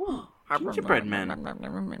because, gingerbread men.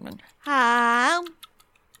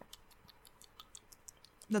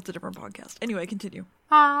 That's a different podcast. Anyway, continue.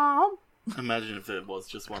 Imagine if there was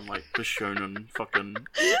just one, like, Bishonen fucking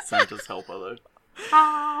Santa's helper, though.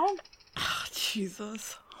 Oh,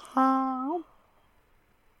 Jesus.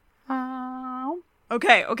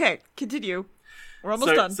 Okay, continue. We're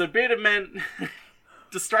almost done. So Bearded Man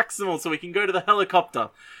distracts them all so he can go to the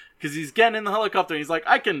helicopter. Because he's getting in the helicopter and he's like,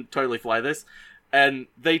 I can totally fly this. And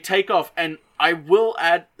they take off. And I will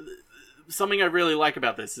add, something I really like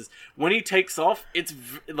about this is when he takes off, it's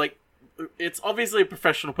like, it's obviously a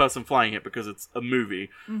professional person flying it because it's a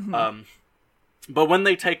movie. But when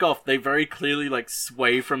they take off, they very clearly, like,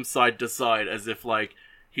 sway from side to side as if, like,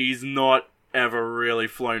 he's not ever really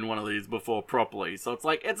flown one of these before properly. So it's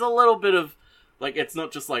like, it's a little bit of, like, it's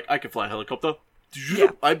not just like, I can fly a helicopter. Yeah.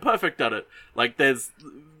 I'm perfect at it. Like,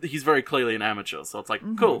 he's very clearly an amateur. So it's like,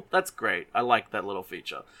 cool, that's great. I like that little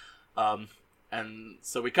feature. And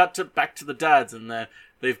so we cut back to the dads, and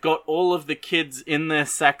they've got all of the kids in their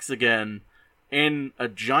sacks again in a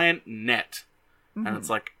giant net. And it's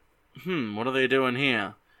like, what are they doing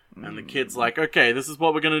here? And the kid's like, okay, this is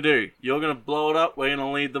what we're gonna do. You're gonna blow it up, we're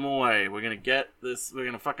gonna lead them away. We're gonna get this, we're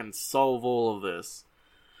gonna fucking solve all of this.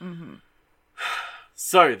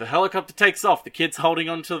 So, the helicopter takes off, the kid's holding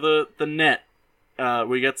onto the net.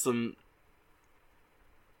 We get some...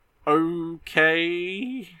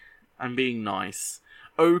 Okay... I'm being nice.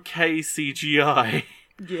 Okay CGI.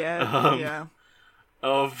 Yeah.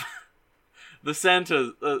 Of the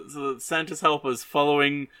Santa's helpers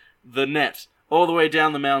following the net all the way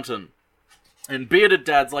down the mountain. And Bearded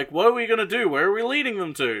Dad's like, what are we gonna do? Where are we leading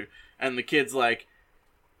them to? And the kid's like,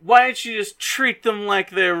 why don't you just treat them like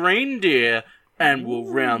they're reindeer and we'll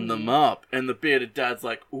round them up? And the Bearded Dad's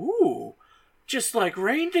like, ooh, just like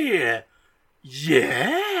reindeer.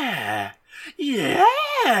 Yeah!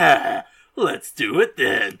 Let's do it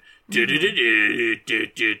then.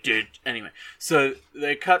 Anyway, so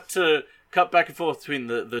they cut back and forth between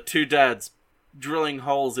the two dads drilling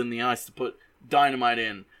holes in the ice to put dynamite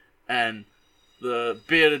in, and the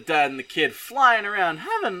Bearded Dad and the kid flying around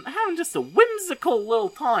having just a whimsical little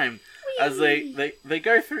time as they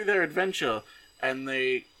go through their adventure, and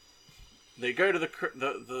they go to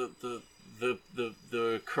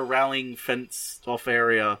the corralling fenced off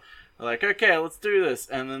area. They're like, okay, let's do this.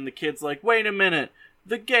 And then the kid's like, wait a minute,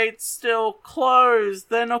 the gate's still closed.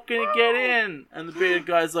 They're not going to get in. And the bearded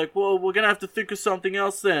guy's like, well, we're going to have to think of something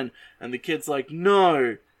else then. And the kid's like,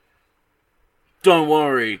 no, don't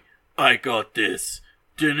worry, I got this.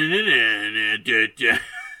 The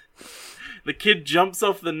kid jumps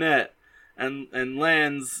off the net and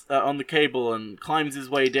lands on the cable and climbs his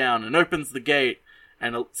way down and opens the gate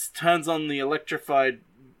and turns on the electrified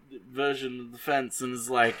version of the fence and is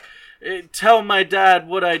like, tell my dad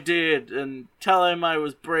what I did and tell him I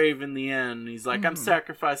was brave in the end. He's like, I'm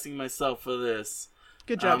sacrificing myself for this.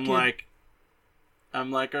 Good job, kid. I'm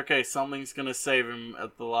like, okay, something's gonna save him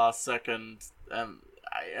at the last second,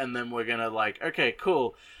 and then we're gonna like, okay,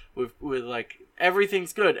 cool, we're like,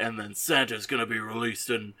 everything's good, and then Santa's gonna be released,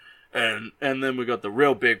 and then we got the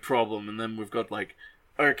real big problem, and then we've got like,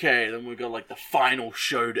 okay, then we've got like the final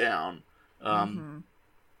showdown.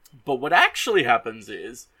 But what actually happens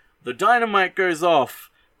is the dynamite goes off.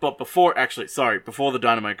 But before the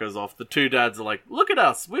dynamite goes off, the two dads are like, look at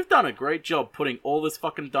us, we've done a great job putting all this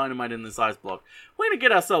fucking dynamite in this ice block. We're gonna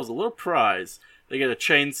get ourselves a little prize. They get a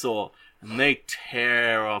chainsaw, and they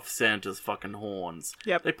tear off Santa's fucking horns.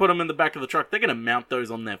 Yep. They put them in the back of the truck. They're gonna mount those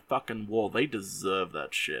on their fucking wall. They deserve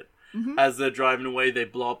that shit. As they're driving away, they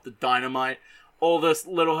blow up the dynamite. All the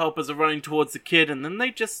little helpers are running towards the kid, and then they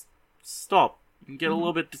just stop and get a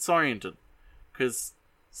little bit disoriented. Because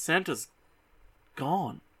Santa's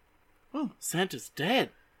gone. Oh. Santa's dead.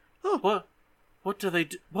 Oh. What do they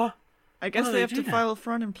do? What? I guess they have to file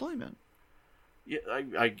for unemployment. Yeah,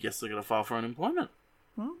 I guess they're going to file for unemployment.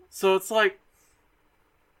 Huh? So it's like,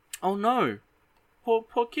 oh no.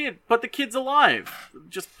 Poor kid. But the kid's alive.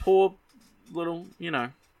 Just poor little,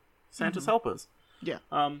 Santa's helpers. Yeah.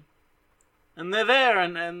 And they're there,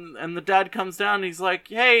 and the dad comes down, and he's like,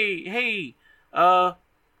 hey,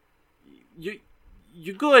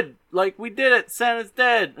 you're good. Like, we did it. Santa's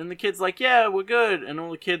dead. And the kid's like, yeah, we're good. And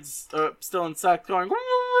all the kids are still in sacks going,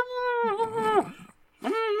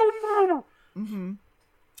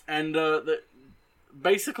 And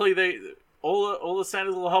basically all the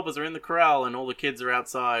Santa's little helpers are in the corral, and all the kids are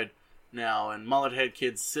outside now, and mullet head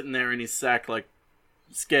kid's sitting there in his sack, like,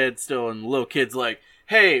 scared still, and the little kid's like,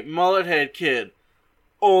 "Hey, mullet head kid,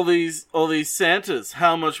 all these Santas,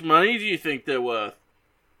 how much money do you think they're worth?"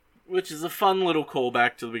 Which is a fun little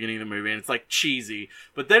callback to the beginning of the movie, and it's like cheesy,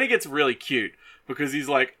 but then it gets really cute, because he's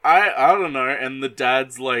like, I don't know, and the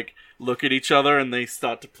dads like look at each other and they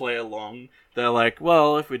start to play along. They're like,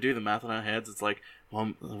 well, if we do the math in our heads, it's like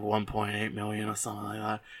 1.8 million or something like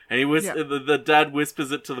that. And the dad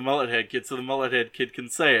whispers it to the mullet head kid, so the mullet head kid can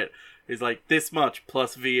say it. He's like, this much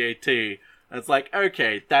plus VAT. And it's like,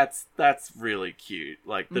 okay, that's really cute.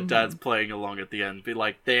 Like, the dad's playing along at the end. But,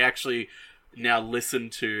 like, they actually now listen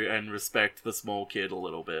to and respect the small kid a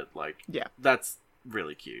little bit. Like, that's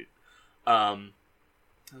really cute.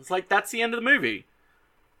 It's like, that's the end of the movie.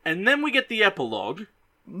 And then we get the epilogue.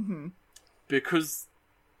 Because,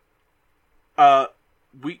 the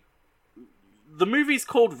movie's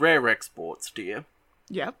called Rare Exports, dear.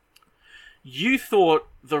 Yep. You thought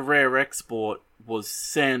the rare export was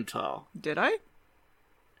Santa. Did I?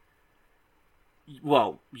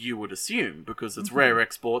 Well, you would assume, because it's rare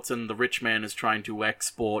exports and the rich man is trying to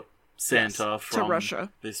export Santa from to Russia.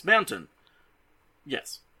 This mountain.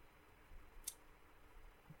 Yes.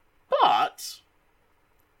 But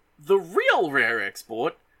the real rare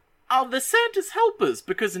export are the Santa's helpers,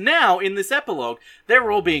 because now, in this epilogue, they're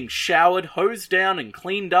all being showered, hosed down, and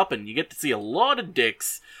cleaned up, and you get to see a lot of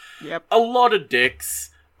dicks. Yep. A lot of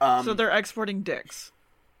dicks. So they're exporting dicks.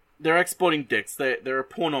 They're exporting dicks. They're a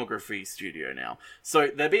pornography studio now. So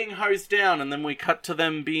they're being hosed down, and then we cut to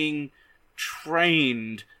them being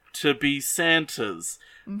trained to be Santas.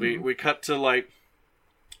 We cut to, like,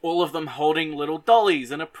 all of them holding little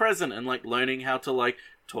dollies and a present, and, like, learning how to, like,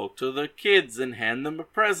 talk to the kids and hand them a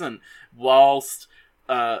present, whilst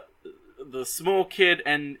the small kid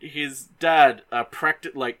and his dad are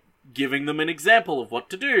giving them an example of what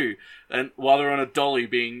to do, and while they're on a dolly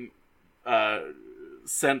being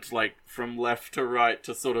sent, like, from left to right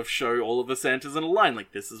to sort of show all of the Santas in a line,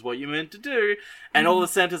 like, this is what you're meant to do, and all the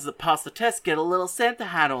Santas that pass the test get a little Santa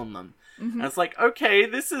hat on them. And it's like, okay,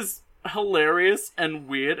 this is hilarious and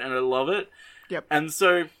weird, and I love it. Yep. And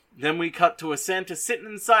so then we cut to a Santa sitting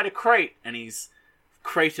inside a crate, and he's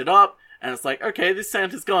crated up, and it's like, okay, this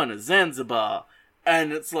Santa's going to Zanzibar.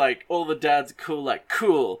 And it's like, all the dads are cool, like,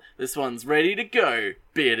 cool, this one's ready to go,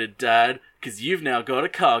 bearded dad, because you've now got a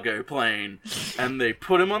cargo plane. And they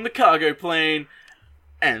put him on the cargo plane,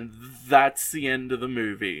 and that's the end of the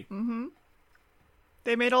movie.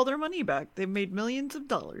 They made all their money back. They made millions of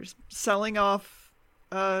dollars selling off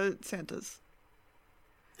Santas.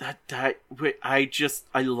 I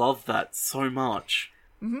love that so much.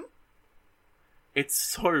 It's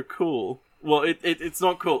so cool. Well, it's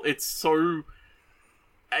not cool. It's so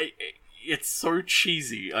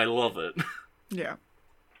cheesy. I love it. Yeah.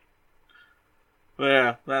 But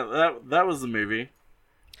yeah, that was the movie.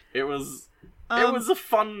 It was a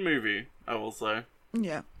fun movie, I will say.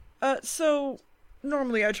 Yeah. So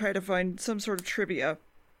normally I try to find some sort of trivia,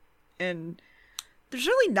 and there's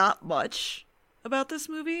really not much about this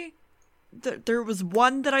movie. There was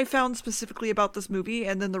one that I found specifically about this movie,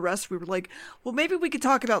 and then the rest we were like, well, maybe we could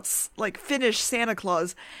talk about, like, Finnish Santa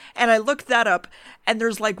Claus. And I looked that up, and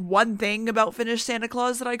there's, like, one thing about Finnish Santa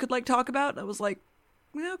Claus that I could, like, talk about. And I was like,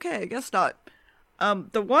 okay, I guess not.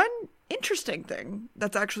 The one interesting thing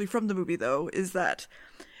that's actually from the movie, though, is that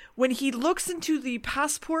when he looks into the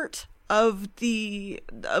passport of the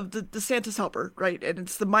Santa's helper, right, and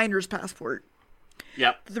it's the miner's passport.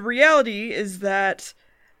 Yep. The reality is that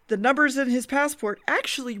the numbers in his passport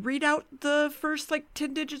actually read out the first, like,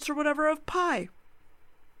 10 digits or whatever of pi.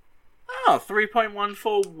 Oh,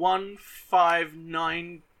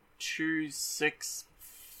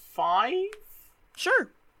 3.1415925? Sure.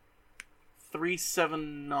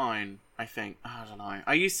 379, I think. I don't know.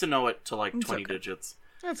 I used to know it to, like, 20 digits.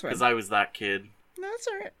 That's right. Because I was that kid. That's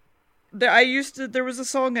alright. There was a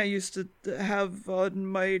song I used to have on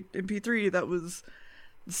my MP3 that was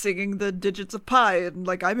singing the digits of pi, and,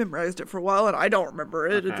 like, I memorized it for a while, and I don't remember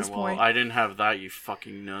it at this point. I didn't have that, you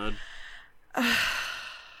fucking nerd.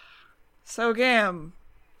 So, Gamb,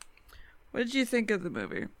 what did you think of the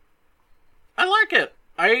movie? I like it.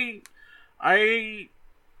 I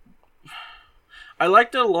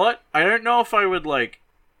liked it a lot. I don't know if I would, like,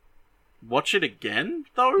 watch it again,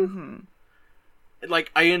 though.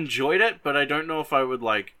 Like, I enjoyed it, but I don't know if I would,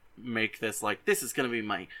 like, make this, like, this is gonna be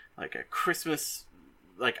my, like, a Christmas,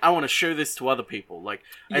 like, I want to show this to other people. Like,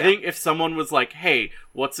 yeah. I think if someone was like, hey,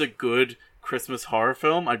 what's a good Christmas horror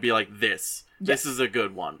film? I'd be like, this. Yes. This is a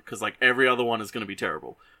good one. Because, like, every other one is going to be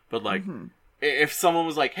terrible. But, like, if someone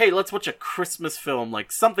was like, hey, let's watch a Christmas film,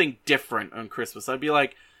 like, something different on Christmas, I'd be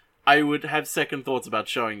like, I would have second thoughts about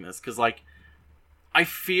showing this, because, like, I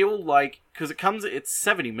feel like, because it's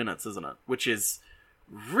 70 minutes, isn't it? Which is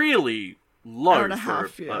really low. Hour and a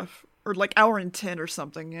half, yeah. Or like hour and 10 or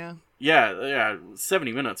something, yeah. Yeah,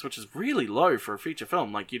 70 minutes, which is really low for a feature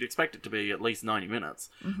film. Like, you'd expect it to be at least 90 minutes.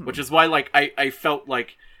 Mm-hmm. Which is why, like, I felt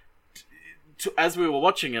like, as we were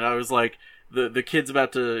watching it, I was like, the kid's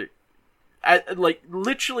about to... like,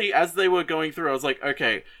 literally, as they were going through, I was like,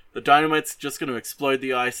 okay, the dynamite's just going to explode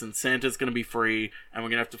the ice, and Santa's going to be free, and we're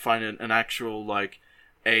going to have to find an actual, like,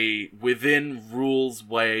 a within-rules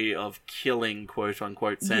way of killing,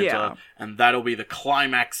 quote-unquote, Santa, and that'll be the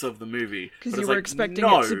climax of the movie. Because you were expecting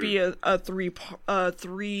it to be a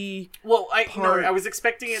three Well, I was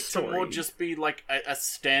expecting it to more just be, like, a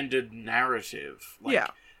standard narrative. Like,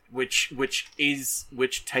 which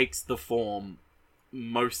takes the form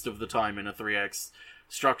most of the time in a 3X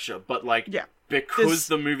structure. But, like, because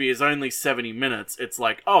the movie is only 70 minutes, it's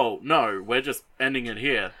like, oh, no, we're just ending it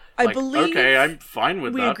here. I like, believe okay, I'm fine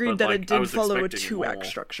with that. We agreed that like, it did follow a 2-act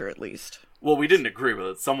structure, at least. Well, we didn't agree with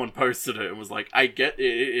it. Someone posted it and was like, I get it.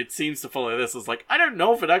 It seems to follow this. It's like, I don't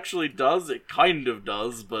know if it actually does. It kind of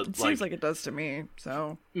does, but it seems like it does to me,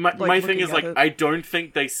 so... My thing is, like, I don't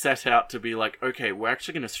think they set out to be like, okay, we're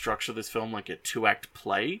actually going to structure this film like a 2-act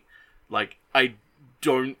play. Like, I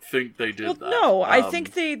don't think they did that. No, I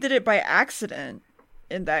think they did it by accident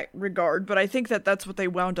in that regard, but I think that that's what they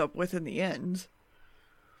wound up with in the end.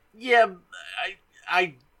 Yeah,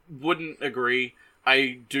 I wouldn't agree.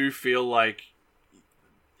 I do feel like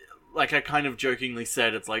I kind of jokingly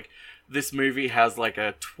said, it's like, this movie has like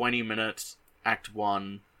a 20-minute Act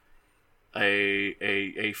 1, a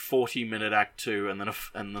 40-minute Act 2, and then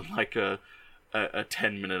like a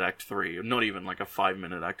 10-minute Act 3, or not even like a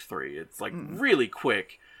 5-minute Act 3. It's like really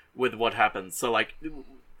quick with what happens. So like,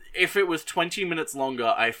 if it was 20 minutes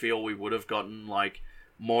longer, I feel we would have gotten like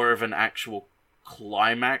more of an actual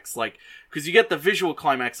climax, like, because you get the visual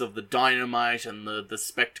climax of the dynamite and the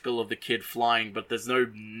spectacle of the kid flying, but there's no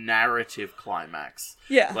narrative climax.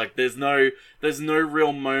 Yeah, like there's no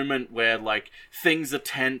real moment where like things are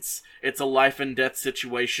tense, it's a life and death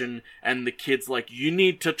situation, and the kid's like, you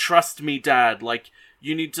need to trust me, Dad, like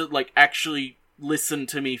you need to like actually listen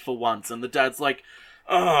to me for once, and the dad's like,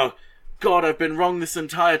 oh God, I've been wrong this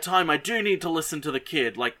entire time, I do need to listen to the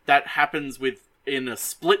kid. Like that happens in a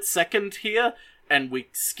split second here, and we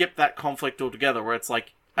skip that conflict altogether, where it's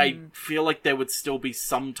like, I feel like there would still be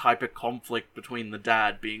some type of conflict between the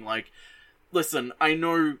dad being like, listen, I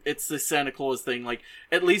know it's this Santa Claus thing, like,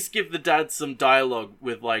 at least give the dad some dialogue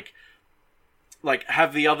with, like,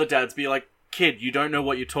 have the other dads be like, kid, you don't know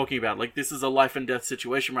what you're talking about, like, this is a life and death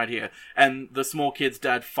situation right here, and the small kid's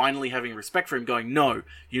dad finally having respect for him, going, no,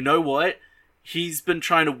 you know what? He's been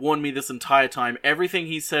trying to warn me this entire time. Everything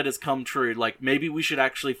he said has come true. Like, maybe we should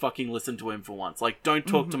actually fucking listen to him for once. Like, don't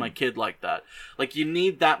talk to my kid like that. Like, you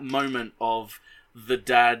need that moment of the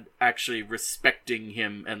dad actually respecting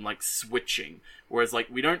him and, like, switching. Whereas, like,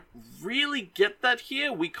 we don't really get that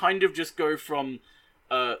here. We kind of just go from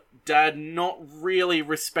dad not really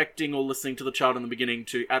respecting or listening to the child in the beginning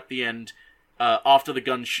to, at the end, after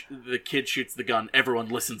the kid shoots the gun, everyone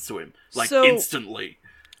listens to him. Like, instantly.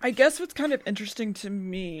 I guess what's kind of interesting to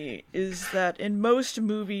me is that in most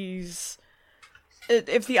movies,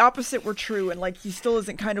 if the opposite were true and, like, he still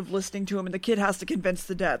isn't kind of listening to him and the kid has to convince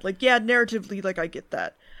the dad, like, yeah, narratively, like, I get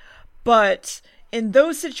that. But in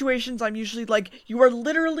those situations, I'm usually like, you are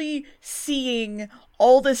literally seeing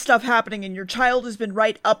all this stuff happening and your child has been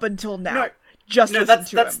right up until now. Listen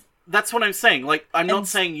to him. That's what I'm saying. Like, I'm not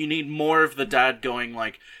saying you need more of the dad going,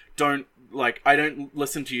 like, I don't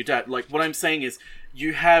listen to your dad. Like, what I'm saying is,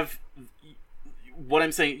 you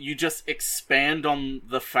just expand on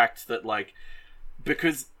the fact that, like,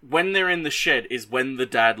 because when they're in the shed is when the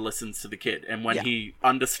dad listens to the kid, and when he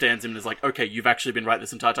understands him and is like, okay, you've actually been right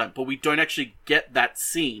this entire time. But we don't actually get that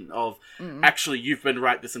scene of, actually, you've been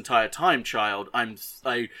right this entire time, child.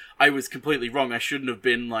 I was completely wrong. I shouldn't have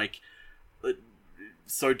been, like,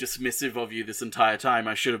 so dismissive of you this entire time.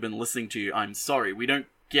 I should have been listening to you. I'm sorry. We don't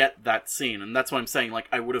get that scene, and that's what I'm saying, like,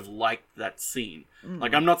 I would have liked that scene.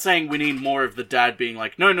 Like, I'm not saying we need more of the dad being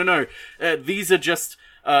like, no, these are just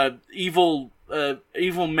evil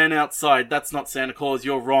men outside, that's not Santa Claus,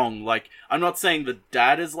 you're wrong. Like, I'm not saying the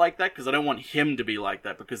dad is like that, because I don't want him to be like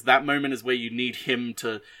that, because that moment is where you need him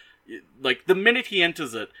to, like, the minute he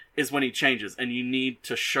enters it is when he changes, and you need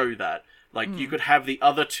to show that. Like, you could have the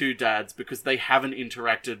other two dads, because they haven't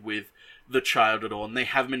interacted with the child at all, and they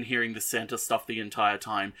haven't been hearing the Santa stuff the entire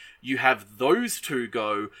time. You have those two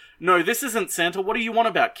go, no, this isn't Santa, what do you want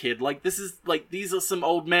about, kid? Like, this is, like, these are some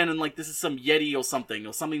old men, and, like, this is some Yeti or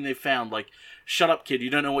something they found. Like, shut up, kid, you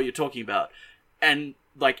don't know what you're talking about. And,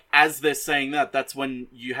 like, as they're saying that, that's when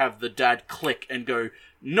you have the dad click and go,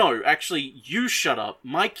 no, actually, you shut up.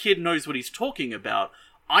 My kid knows what he's talking about.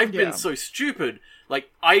 I've been so stupid. Like,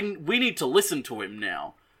 we need to listen to him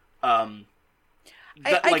now. I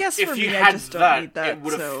guess for me, I just don't need that, it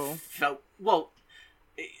would have felt... Well,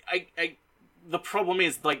 the problem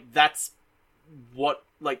is, like, that's what...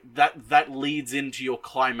 Like, that leads into your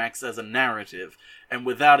climax as a narrative. And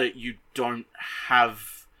without it, you don't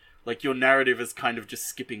have... Like, your narrative is kind of just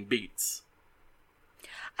skipping beats.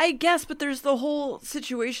 I guess, but there's the whole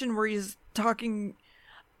situation where he's talking...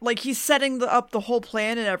 Like, he's setting up the whole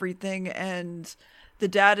plan and everything, and the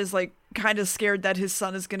dad is, like, kind of scared that his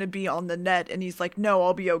son is going to be on the net, and he's like, no,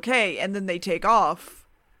 I'll be okay, and then they take off,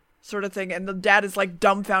 sort of thing, and the dad is, like,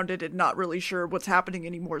 dumbfounded and not really sure what's happening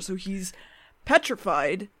anymore, so he's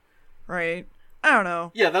petrified, right? I don't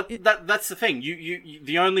know. Yeah, that's the thing. You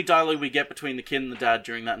the only dialogue we get between the kid and the dad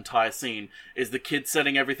during that entire scene is the kid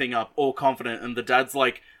setting everything up, all confident, and the dad's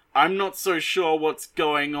like, I'm not so sure what's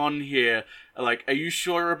going on here. Like, are you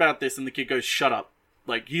sure about this? And the kid goes, shut up.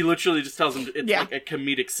 Like, he literally just tells him it's like a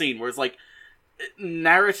comedic scene. Whereas, like,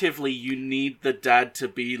 narratively, you need the dad to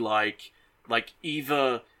be like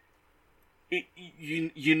either...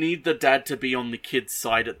 You need the dad to be on the kid's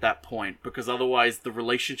side at that point. Because otherwise, the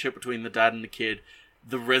relationship between the dad and the kid,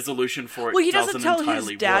 the resolution for it doesn't entirely work. Well, he doesn't tell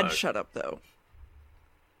his dad shut up, though.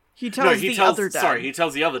 He tells the other dad. Sorry, he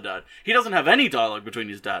tells the other dad. He doesn't have any dialogue between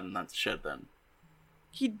his dad and that shed then.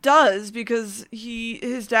 He does, because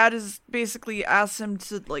his dad is basically asked him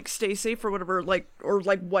to, like, stay safe or whatever, like, or,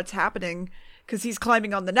 like, what's happening, because he's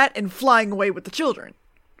climbing on the net and flying away with the children.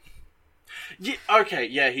 Yeah, okay,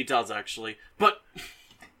 yeah, he does, actually. But...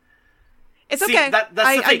 It's okay. That's the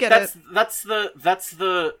thing. I get it.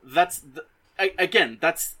 Again,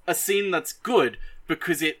 that's a scene that's good,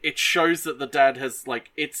 because it shows that the dad has,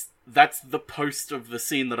 like, that's the post of the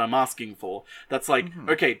scene that I'm asking for. That's like,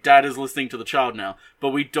 okay, dad is listening to the child now,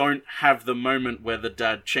 but we don't have the moment where the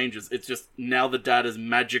dad changes. It's just, now the dad is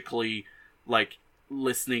magically, like,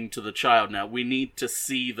 listening to the child now. We need to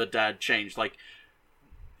see the dad change. Like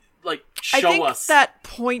show us. That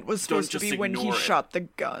point was supposed to be when he shot the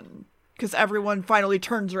gun. Because everyone finally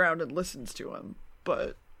turns around and listens to him.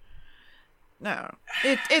 But... No,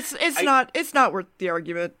 it's not worth the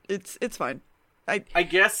argument. It's fine. I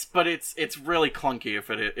guess, but it's really clunky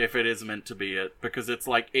if it is meant to be it, because it's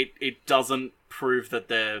like it doesn't prove that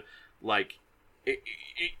they're like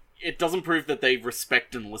it doesn't prove that they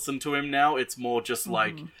respect and listen to him now. It's more just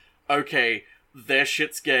like, okay, they're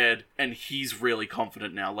shit scared and he's really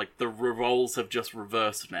confident now. Like, the roles have just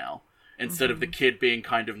reversed now. Instead of the kid being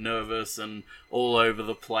kind of nervous and all over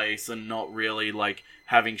the place and not really, like,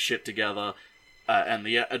 having shit together. And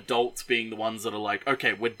the adults being the ones that are like,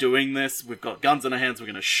 okay, we're doing this, we've got guns in our hands, we're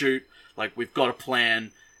gonna shoot, like, we've got a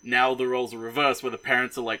plan. Now the roles are reversed, where the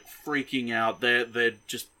parents are, like, freaking out, they're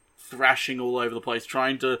just thrashing all over the place,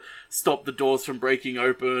 trying to stop the doors from breaking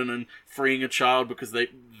open and freeing a child, because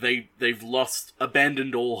they've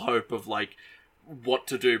abandoned all hope of, like, what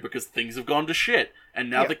to do, because things have gone to shit. And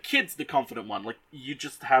now the kid's the confident one. Like, you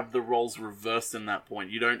just have the roles reversed in that point.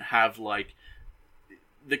 You don't have, like...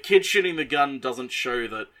 The kid shooting the gun doesn't show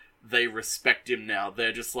that they respect him now.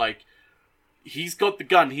 They're just like, he's got the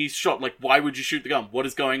gun, he's shot, like, why would you shoot the gun? What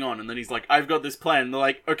is going on? And then he's like, I've got this plan. And they're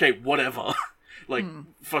like, okay, whatever. Like,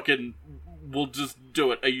 fucking, we'll just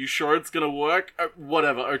do it. Are you sure it's gonna work?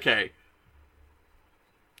 Whatever, okay.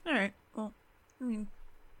 Alright, well, I mean,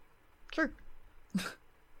 sure.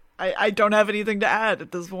 I don't have anything to add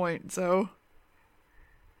at this point, so...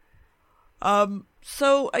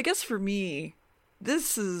 So, I guess for me...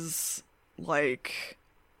 This is, like,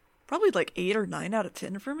 probably, like, 8 or 9 out of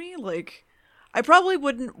 10 for me. Like, I probably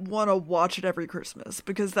wouldn't want to watch it every Christmas,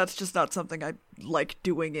 because that's just not something I like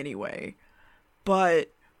doing anyway.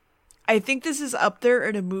 But I think this is up there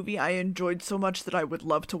in a movie I enjoyed so much that I would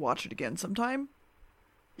love to watch it again sometime.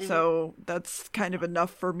 So that's kind of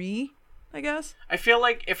enough for me, I guess. I feel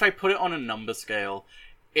like if I put it on a number scale,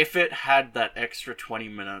 if it had that extra 20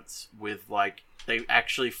 minutes with, like, they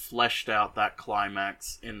actually fleshed out that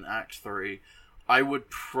climax in Act 3, I would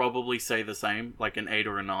probably say the same, like an 8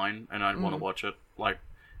 or a 9, and I'd want to watch it, like,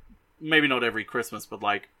 maybe not every Christmas, but,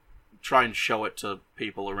 like, try and show it to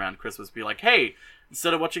people around Christmas. Be like, hey,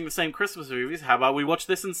 instead of watching the same Christmas movies, how about we watch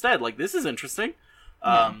this instead? Like, this is interesting.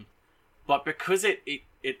 But because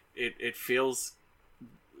it feels...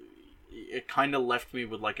 it kind of left me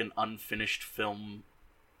with like an unfinished film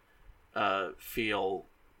feel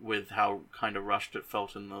with how kind of rushed it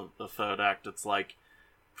felt in the third act. It's like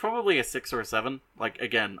probably a 6 or a 7. Like,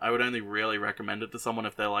 again, I would only really recommend it to someone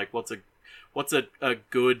if they're like, what's a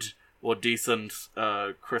good or decent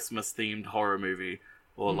Christmas themed horror movie,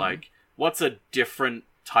 or like what's a different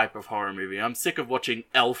type of horror movie. I'm sick of watching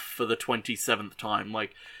Elf for the 27th time.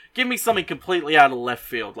 Like, give me something completely out of left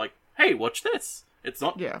field. Like, hey, watch this. It's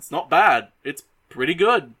not bad. It's pretty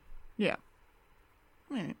good. Yeah.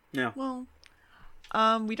 Right. Yeah. Well,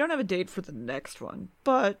 we don't have a date for the next one,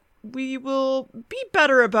 but we will be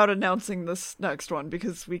better about announcing this next one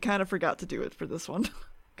because we kind of forgot to do it for this one.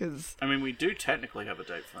 Because I mean, we do technically have a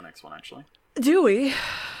date for the next one, actually. Do we?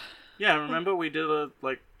 Yeah, remember we did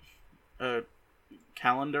a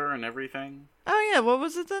calendar and everything? Oh yeah, what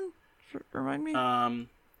was it then? Remind me.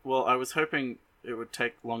 Well, I was hoping it would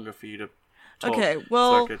take longer for you to talk. Okay,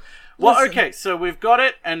 well... Okay, so we've got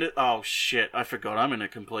it, and oh shit, I forgot, I'm in a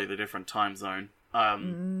completely different time zone.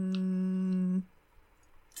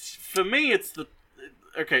 For me, it's the...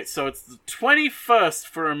 Okay, so it's the 21st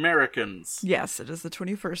for Americans. Yes, it is the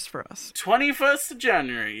 21st for us. 21st of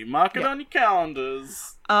January. Mark it on your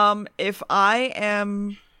calendars. If I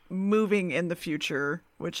am moving in the future,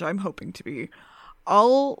 which I'm hoping to be,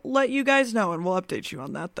 I'll let you guys know and we'll update you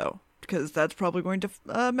on that, though. Because that's probably going to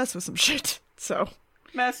mess with some shit, so...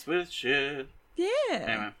 Mess with shit. Yeah.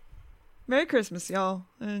 Anyway. Merry Christmas, y'all.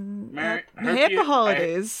 And happy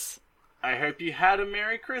holidays. I hope you had a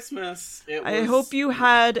Merry Christmas. I hope you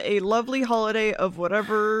had a lovely holiday of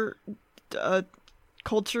whatever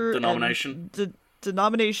culture denomination and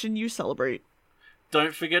denomination you celebrate.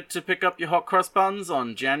 Don't forget to pick up your hot cross buns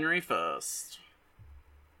on January 1st.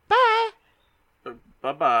 Bye!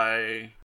 Bye-bye.